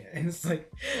disappoint. And it's like,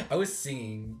 I was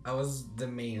singing. I was the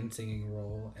main singing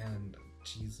role. And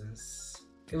Jesus.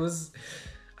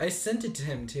 I sent it to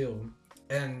him too.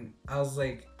 And I was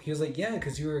like, he was like, yeah,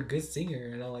 because you were a good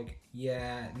singer. And I'm like,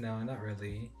 yeah, no, not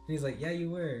really. And he's like, yeah, you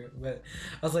were. But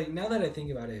I was like, now that I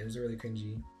think about it, it was really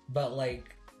cringy. But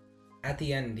like, at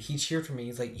the end, he cheered for me.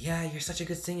 He's like, yeah, you're such a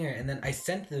good singer. And then I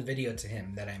sent the video to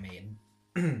him that I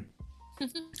made.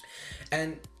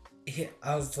 And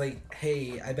I was like,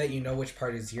 hey, I bet you know which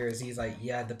part is yours. He's like,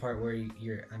 yeah, the part where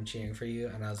I'm cheering for you.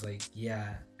 And I was like,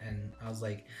 yeah. And I was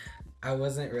like, I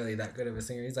wasn't really that good of a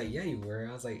singer. He's like, yeah, you were.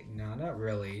 I was like, no, not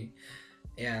really.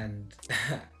 And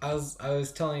I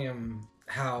was telling him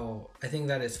how I think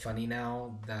that is funny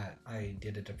now that I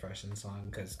did a depression song,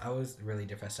 because I was really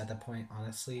depressed at that point,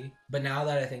 honestly. But now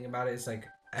that I think about it, it's like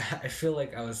I feel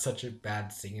like I was such a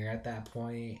bad singer at that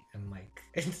point, and like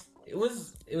it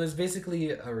was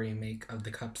basically a remake of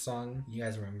the Cup song. You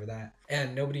guys remember that?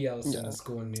 And nobody else in Yeah. the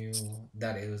school knew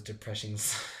that it was depression.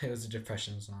 It was a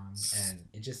depression song, and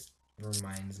it just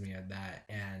reminds me of that.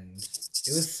 And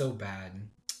it was so bad.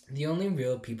 The only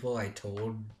real people I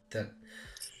told that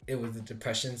it was a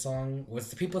depression song was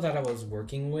the people that I was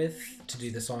working with to do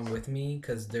the song with me,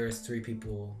 because there was 3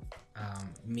 people,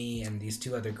 me and these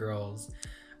 2 other girls.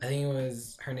 I think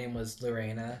her name was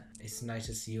Lorena. It's nice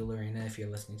to see you, Lorena, if you're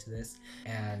listening to this.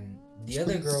 And the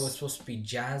other girl was supposed to be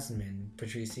Jasmine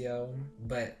Patricio,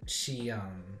 but she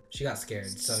got scared,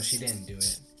 so she didn't do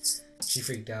it. She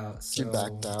freaked out. So She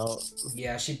backed out.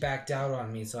 yeah, she backed out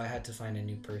on me, so I had to find a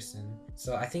new person.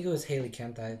 So I think it was Haley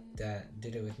Kantak that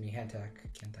did it with me. Kantak.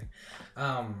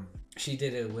 She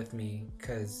did it with me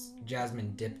because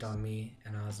Jasmine dipped on me,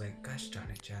 and I was like, gosh darn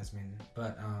it, Jasmine.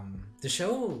 But the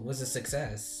show was a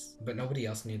success, but nobody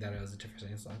else knew that it was a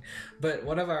depressing song. But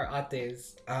one of our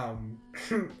ates,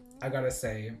 I gotta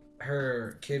say,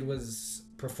 her kid was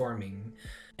performing,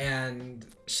 and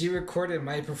she recorded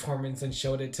my performance and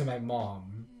showed it to my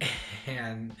mom.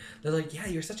 and they're like, "Yeah,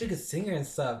 you're such a good singer and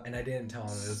stuff." And I didn't tell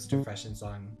them it was a Depression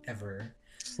song ever.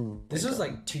 This was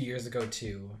like 2 years ago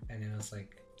too, and it was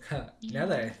like, now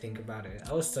that I think about it,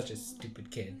 I was such a stupid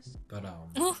kid. But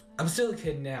I'm still a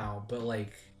kid now, but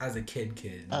like as a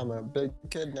kid. I'm a big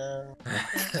kid now.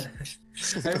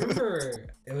 I remember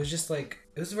it was just like,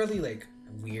 it was really like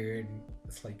weird.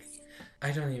 It's like,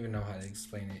 I don't even know how to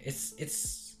explain it.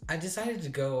 It's I decided to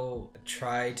go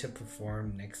try to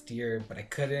perform next year, but I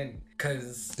couldn't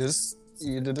because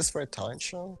You did this for a talent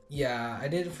show? yeah, I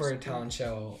did it for a talent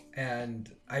show, and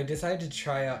I decided to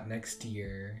try out next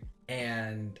year,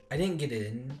 and I didn't get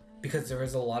in because there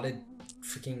was a lot of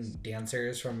freaking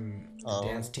dancers from the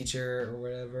dance teacher or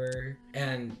whatever,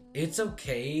 and it's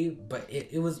okay, but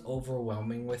it was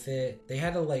overwhelming with it. They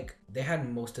had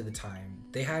most of the time.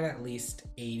 They had at least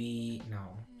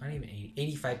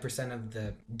 85% of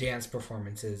the dance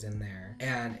performances in there,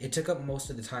 and it took up most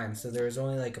of the time, so there was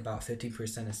only like about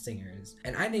 50% of singers,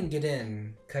 and I didn't get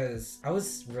in because I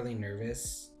was really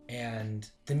nervous and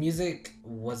the music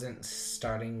wasn't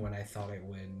starting when I thought it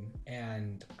would,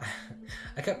 and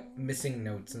I kept missing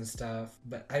notes and stuff,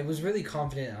 but I was really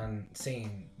confident on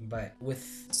singing. But with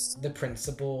the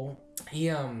principal, he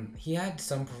had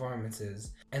some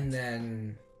performances, and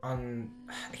then I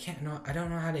don't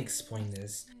know how to explain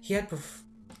this. He had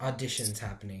auditions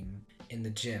happening in the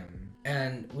gym,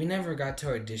 and we never got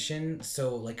to audition,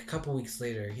 so like a couple weeks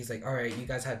later he's like, all right, you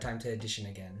guys have time to audition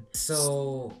again.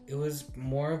 So it was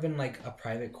more of in like a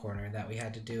private corner that we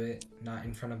had to do it, not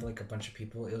in front of like a bunch of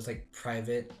people. It was like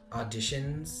private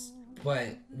auditions.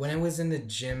 But when I was in the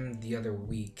gym the other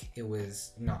week, it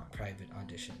was not private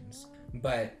auditions.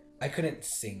 But I couldn't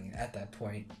sing at that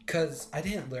point because I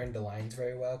didn't learn the lines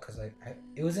very well, because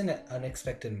it was an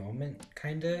unexpected moment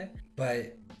kinda,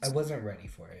 but I wasn't ready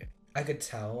for it. I could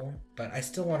tell, but I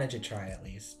still wanted to try at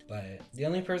least. But the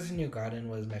only person who got in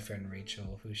was my friend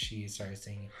Rachel, who she started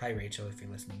singing. Hi Rachel, if you're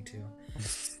listening too.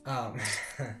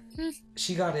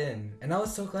 She got in, and I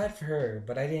was so glad for her,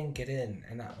 but I didn't get in,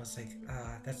 and I was like,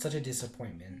 that's such a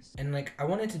disappointment. And like, I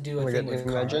wanted to do a thing with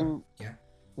imagine, Cara. Yeah.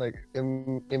 Like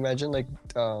imagine like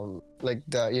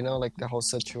the, you know, like the whole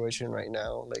situation right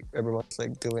now, like everyone's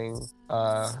like doing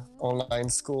online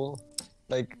school.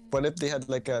 Like, what if they had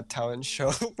like a talent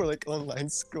show for like online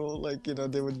school? Like, you know,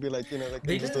 they would be like, you know, like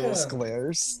They just did little a-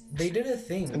 squares. They did a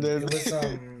thing. And then- It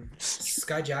was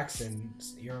Sky Jackson.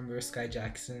 You remember Sky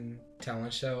Jackson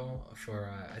talent show for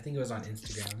I think it was on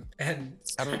Instagram, and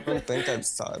I don't think I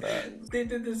saw that. they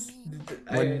did this.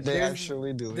 Were they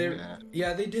actually doing that?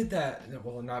 Yeah, they did that.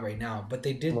 Well, not right now, but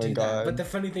they did Oh my do that. God. But the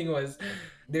funny thing was,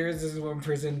 there was this one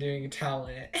person doing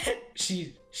talent.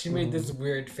 She made this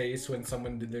weird face when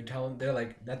someone did their talent. They're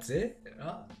like, "That's it?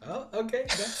 Oh, okay,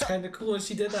 that's kind of cool." And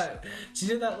she did that. She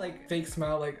did that like fake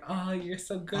smile, like, "Oh, you're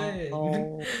so good."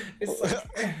 Oh. It's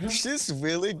like, She's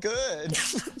really good.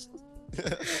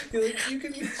 you're like, you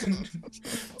can.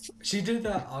 She did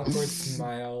that awkward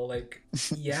smile, like,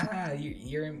 "Yeah,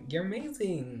 you're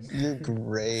amazing." You're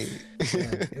great.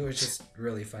 Yeah, it was just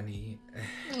really funny.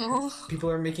 People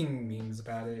are making memes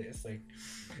about it. It's like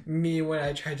me when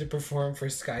I tried to perform for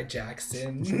Sky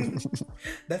Jackson.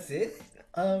 That's it?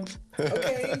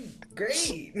 Okay,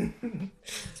 great.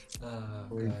 Oh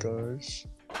my God. gosh.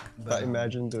 But, But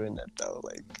imagine doing that though,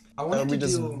 like I that wanted would be to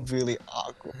just do. really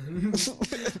awkward.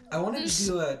 I wanted to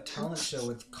do a talent show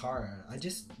with Cara.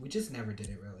 We just never did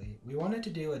it really. We wanted to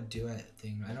do a duet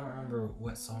thing. I don't remember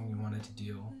what song we wanted to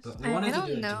do, but we wanted to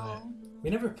do a duet. We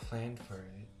never planned for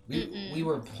it. We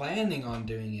were planning on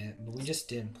doing it, but we just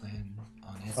didn't plan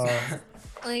on it.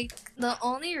 Like, the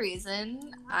only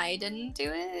reason I didn't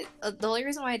do it, the only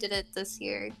reason why I did it this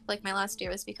year, like my last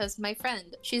year, was because my friend,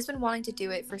 she's been wanting to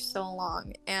do it for so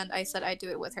long, and I said I'd do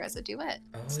it with her as a duet.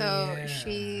 Oh, So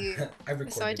yeah.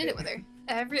 I did it with her.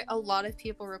 A lot of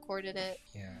people recorded it.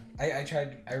 Yeah, I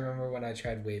tried. I remember when I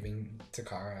tried waving to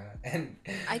Cara, and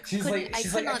I she's like,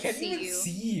 could I not can't see even you.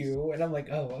 see you, and I'm like,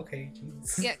 oh, okay,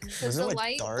 jeez. Yeah, because Was it, the like,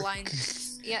 light dark?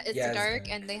 blinds. Yeah, it's Yeah, it's dark, dark.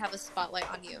 and they have a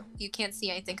spotlight on you. You can't see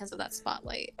anything because of that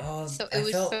spotlight. Oh, So I it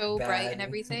was felt so bright and bad.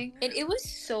 everything. And it was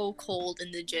so cold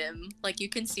in the gym. Like, you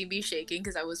can see me shaking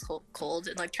because I was cold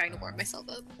and like trying to warm myself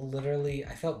up. Literally,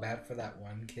 I felt bad for that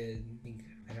one kid.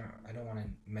 I don't want to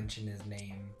mention his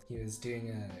name. He was doing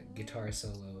a guitar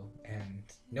solo, and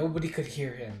nobody could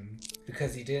hear him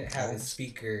because he didn't have his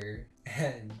speaker,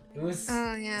 and it was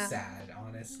Oh, yeah. sad,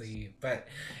 honestly. But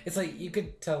it's like you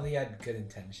could tell he had good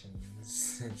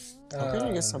intentions. How can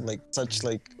you guys have like such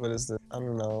like, what is this? I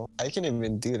don't know. I can't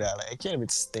even do that. Like, I can't even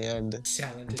stand in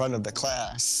talented front of the people.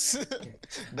 class.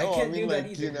 I No, I can't mean do that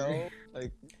like, you either. know,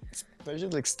 like Especially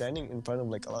like standing in front of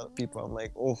like a lot of people. I'm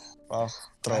like, oh, wow, Uh,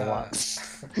 trauma.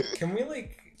 can we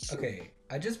okay,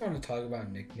 I just want to talk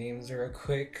about nicknames real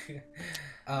quick.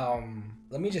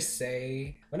 Let me just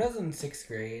say, when I was in 6th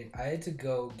grade, I had to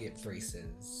go get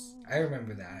braces. I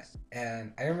remember that.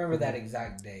 And I remember that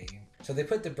exact day. So they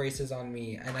put the braces on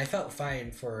me and I felt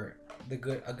fine for a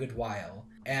good while.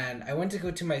 And I went to go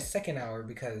to my second hour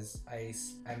because I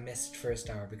missed first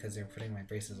hour because they were putting my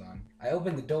braces on. I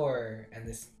opened the door and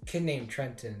this kid named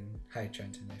Trenton, hi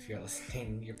Trenton, if you're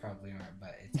listening, you probably aren't,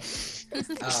 but it's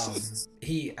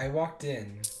I walked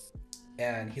in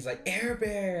and he's like, Air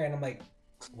Bear, and I'm like,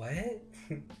 what?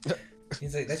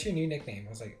 He's like, that's your new nickname. I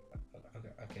was like,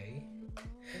 okay.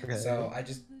 Okay. So he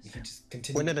just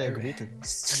continued. When did I agree to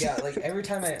this? Yeah, like every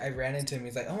time I ran into him,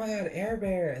 he's like, oh my god, Air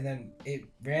Bear, and then it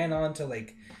ran on to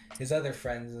like his other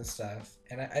friends and stuff.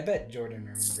 And I bet Jordan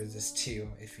remembers this too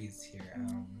if he's here.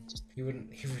 He would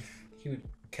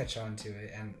catch on to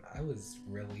it, and I was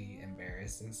really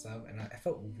embarrassed and stuff, and I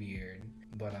felt weird,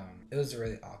 but it was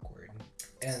really awkward.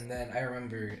 And then I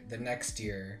remember the next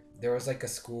year there was like a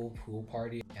school pool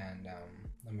party, and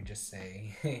let me just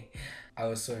say, I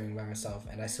was swimming by myself,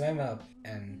 and I swam up,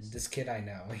 and this kid I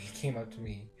know, he came up to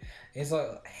me. He's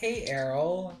like, hey,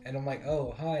 Errol. And I'm like,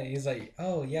 oh, hi. He's like,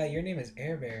 oh, yeah, your name is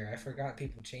Air Bear. I forgot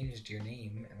people changed your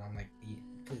name. And I'm like,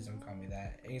 please don't call me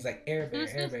that. And he's like, Air Bear,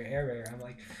 Air Bear, Air Bear. I'm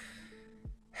like,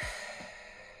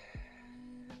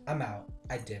 I'm out.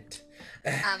 I dipped.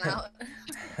 I'm out.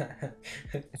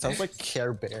 It sounds like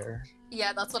Care Bear.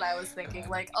 Yeah, that's what I was thinking.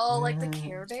 Like, oh, like the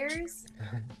Care Bears?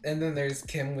 And then there's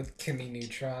Kim with Kimmy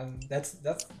Neutron. That's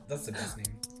the best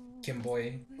name. Kim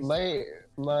Boy. My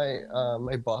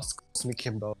boss calls me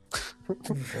Kimbo.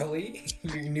 Really?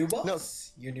 Your new boss?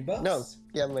 No. Your new boss? No,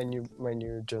 yeah, my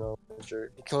new general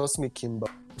manager. He calls me Kimbo.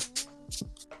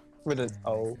 With an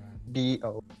O.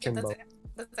 B-O. Kimbo.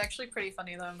 That's actually pretty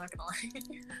funny though, I'm not gonna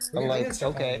lie. I'm like,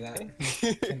 okay.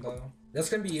 That. Kimbo. That's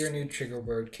gonna be your new trigger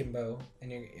word, Kimbo.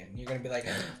 And you're gonna be like,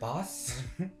 boss?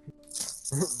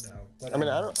 No, I mean,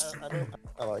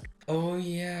 I like. Oh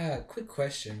yeah, quick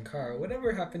question, Carl.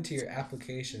 Whatever happened to your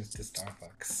applications to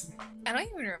Starbucks? I don't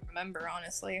even remember,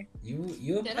 honestly.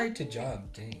 You applied to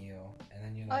job, didn't you? And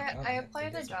then you're like, I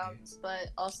applied to jobs, but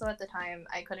also at the time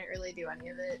I couldn't really do any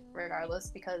of it regardless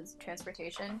because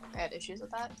transportation, I had issues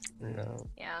with that. No.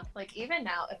 Yeah, like even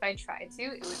now, if I tried to,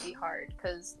 it would be hard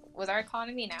because with our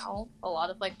economy now, a lot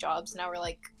of like jobs now are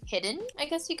like hidden, I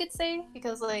guess you could say,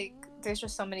 because like there's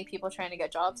just so many people trying to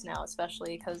get jobs now,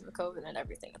 especially because of COVID and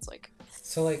everything. It's like,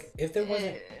 so like if there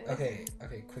wasn't okay,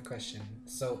 quick question.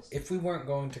 So if we weren't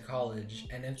going to college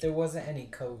and if there wasn't any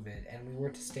COVID and we were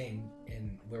to stay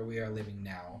in where we are living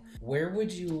now, where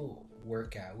would you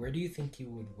work at? Where do you think you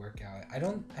would work out?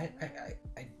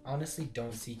 I honestly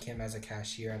don't see Kim as a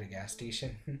cashier at a gas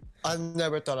station. I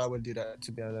never thought I would do that,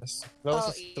 to be honest. That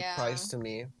was a surprise to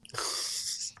me.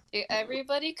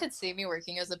 Everybody could see me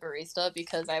working as a barista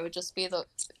because I would just be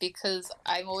because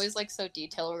I'm always like so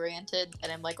detail oriented and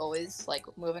I'm like always like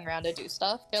moving around to do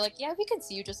stuff. They're like, yeah, we could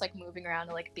see you just like moving around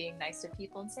and like being nice to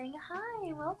people and saying,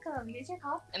 hi, welcome, here's your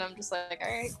coffee. And I'm just like, all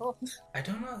right, cool. I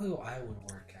don't know who I would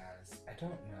work as. I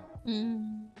don't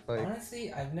know. Like,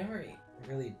 honestly, I've never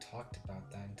really talked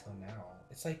about that until now.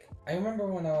 It's like, I remember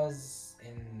when I was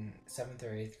in 7th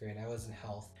or 8th grade, I was in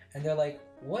health. And they're like,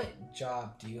 what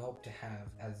job do you hope to have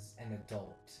as an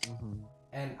adult? mm-hmm.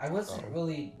 And I wasn't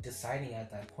really deciding at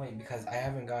that point because I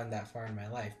haven't gotten that far in my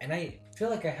life. And I feel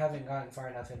like I haven't gotten far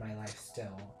enough in my life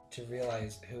still to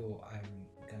realize who I'm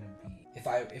gonna be if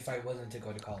I wasn't to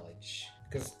go to college.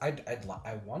 Because I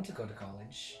want to go to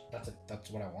college.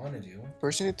 That's what I want to do.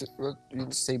 First, you need to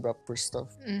save up for stuff.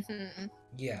 Mm-hmm.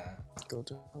 Yeah. Go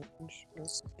to college.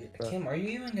 Kim, are you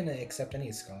even gonna accept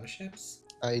any scholarships?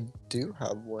 I do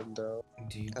have one though.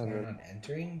 Do you plan on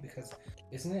entering? Because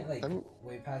isn't it like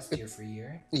way past your free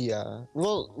year? Yeah.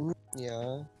 Well,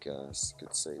 yeah, I guess you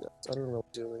could say that. I don't know what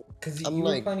I'm doing. Because you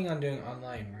were planning on doing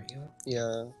online, weren't you?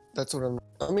 Yeah, that's what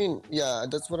I mean, yeah,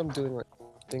 that's what I'm doing right now.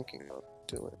 Thinking of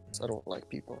doing. I don't like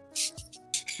people.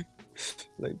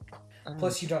 Like.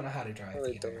 Plus, you don't know how to drive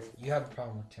either. You have a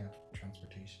problem with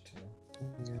transportation too.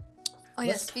 Yeah. Oh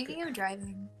yeah, speaking of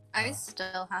driving, I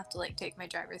still have to like take my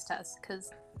driver's test because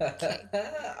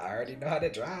I already know how to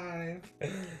drive.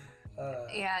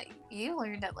 Yeah, you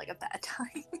learned at like a bad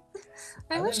time.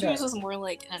 I wish yours was more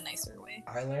like in a nicer way.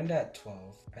 I learned at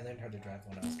 12. I learned how to drive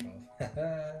when I was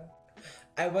 12.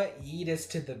 I want Yeetus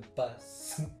to the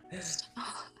bus.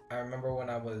 I remember when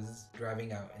I was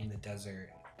driving out in the desert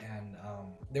and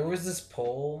there was this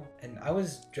pole and I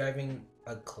was driving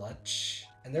a clutch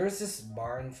And there was this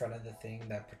bar in front of the thing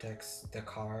that protects the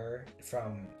car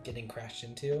from getting crashed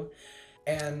into.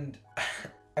 And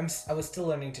I was still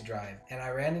learning to drive, and I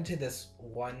ran into this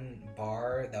one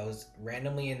bar that was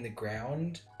randomly in the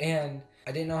ground, and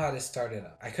I didn't know how to start it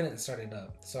up. I couldn't start it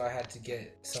up, so I had to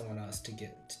get someone else to do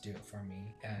it for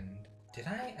me. And did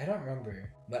I? I don't remember,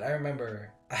 but I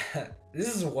remember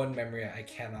this is one memory I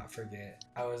cannot forget.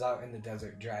 I was out in the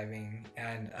desert driving,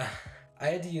 and I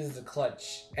had to use the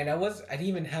clutch, and I didn't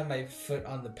even have my foot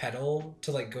on the pedal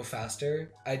to like go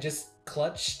faster. I just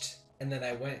clutched, and then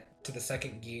I went to the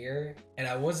second gear, and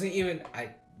I wasn't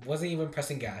even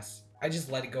pressing gas. I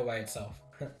just let it go by itself.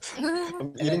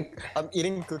 I'm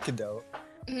eating cookie dough.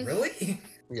 Really?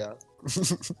 Yeah.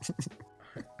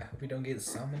 I hope we don't get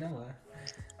salmonella.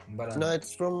 But No,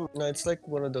 it's like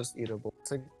one of those eatable. It's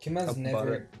like Kim has a never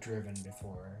butter. driven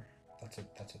before. That's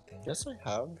a thing. Yes, I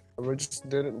have. We just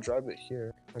didn't drive it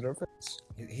here. I don't know if it's...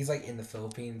 He's like in the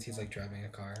Philippines. He's like driving a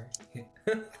car.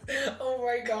 Oh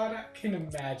my god, I can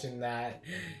imagine that.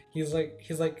 He's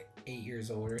like 8 years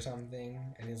old or something,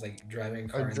 and he's like driving a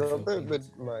car I in the drove it Philippines.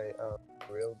 with my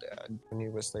real dad when he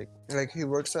was like he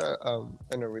works at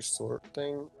in a resort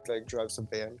thing, like drives a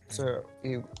van. So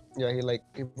he would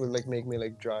like make me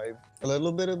like drive a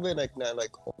little bit of it, like not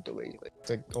like all the way,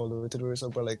 like all the way to the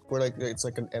resort, but like we're like it's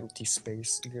like an empty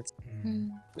space. It's,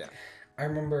 yeah. I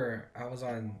remember I was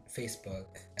on Facebook,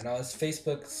 and I was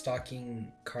Facebook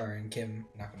stalking Car and Kim.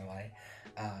 Not gonna lie,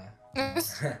 I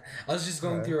was just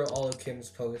going through all of Kim's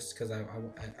posts because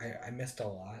I missed a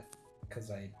lot because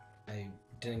I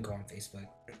didn't go on Facebook.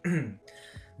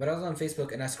 But I was on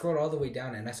Facebook, and I scrolled all the way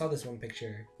down, and I saw this one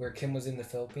picture where Kim was in the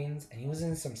Philippines, and he was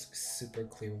in some super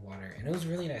clear water, and it was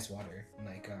really nice water.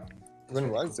 Like When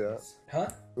really was that? Huh?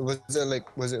 Was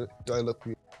it do I look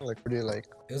weird? Like pretty like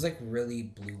It was like really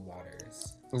blue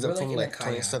waters. was We that were, from in a like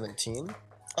kayak. 2017?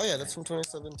 Oh yeah, that's from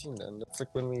 2017 then. That's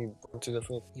like when we went to the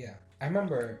Philippines. Yeah, I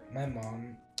remember my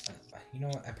mom. You know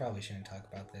what? I probably shouldn't talk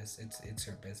about this. It's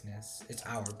her business. It's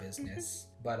our business.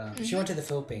 But she went to the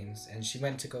Philippines, and she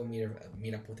went to go meet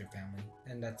up with her family,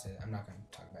 and that's it. I'm not going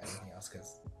to talk about anything else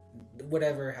because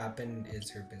whatever happened is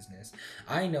her business.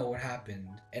 I know what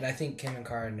happened, and I think Kim and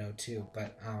Kara know too.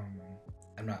 But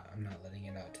I'm not letting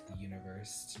it out to the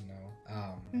universe. You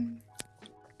know,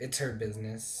 it's her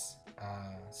business.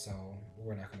 So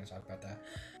we're not going to talk about that.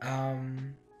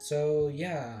 So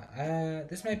yeah,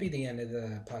 this might be the end of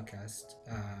the podcast.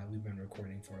 We've been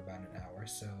recording for about an hour,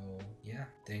 so yeah,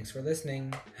 thanks for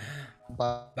listening.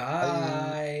 Bye.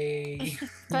 Bye.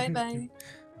 Bye bye.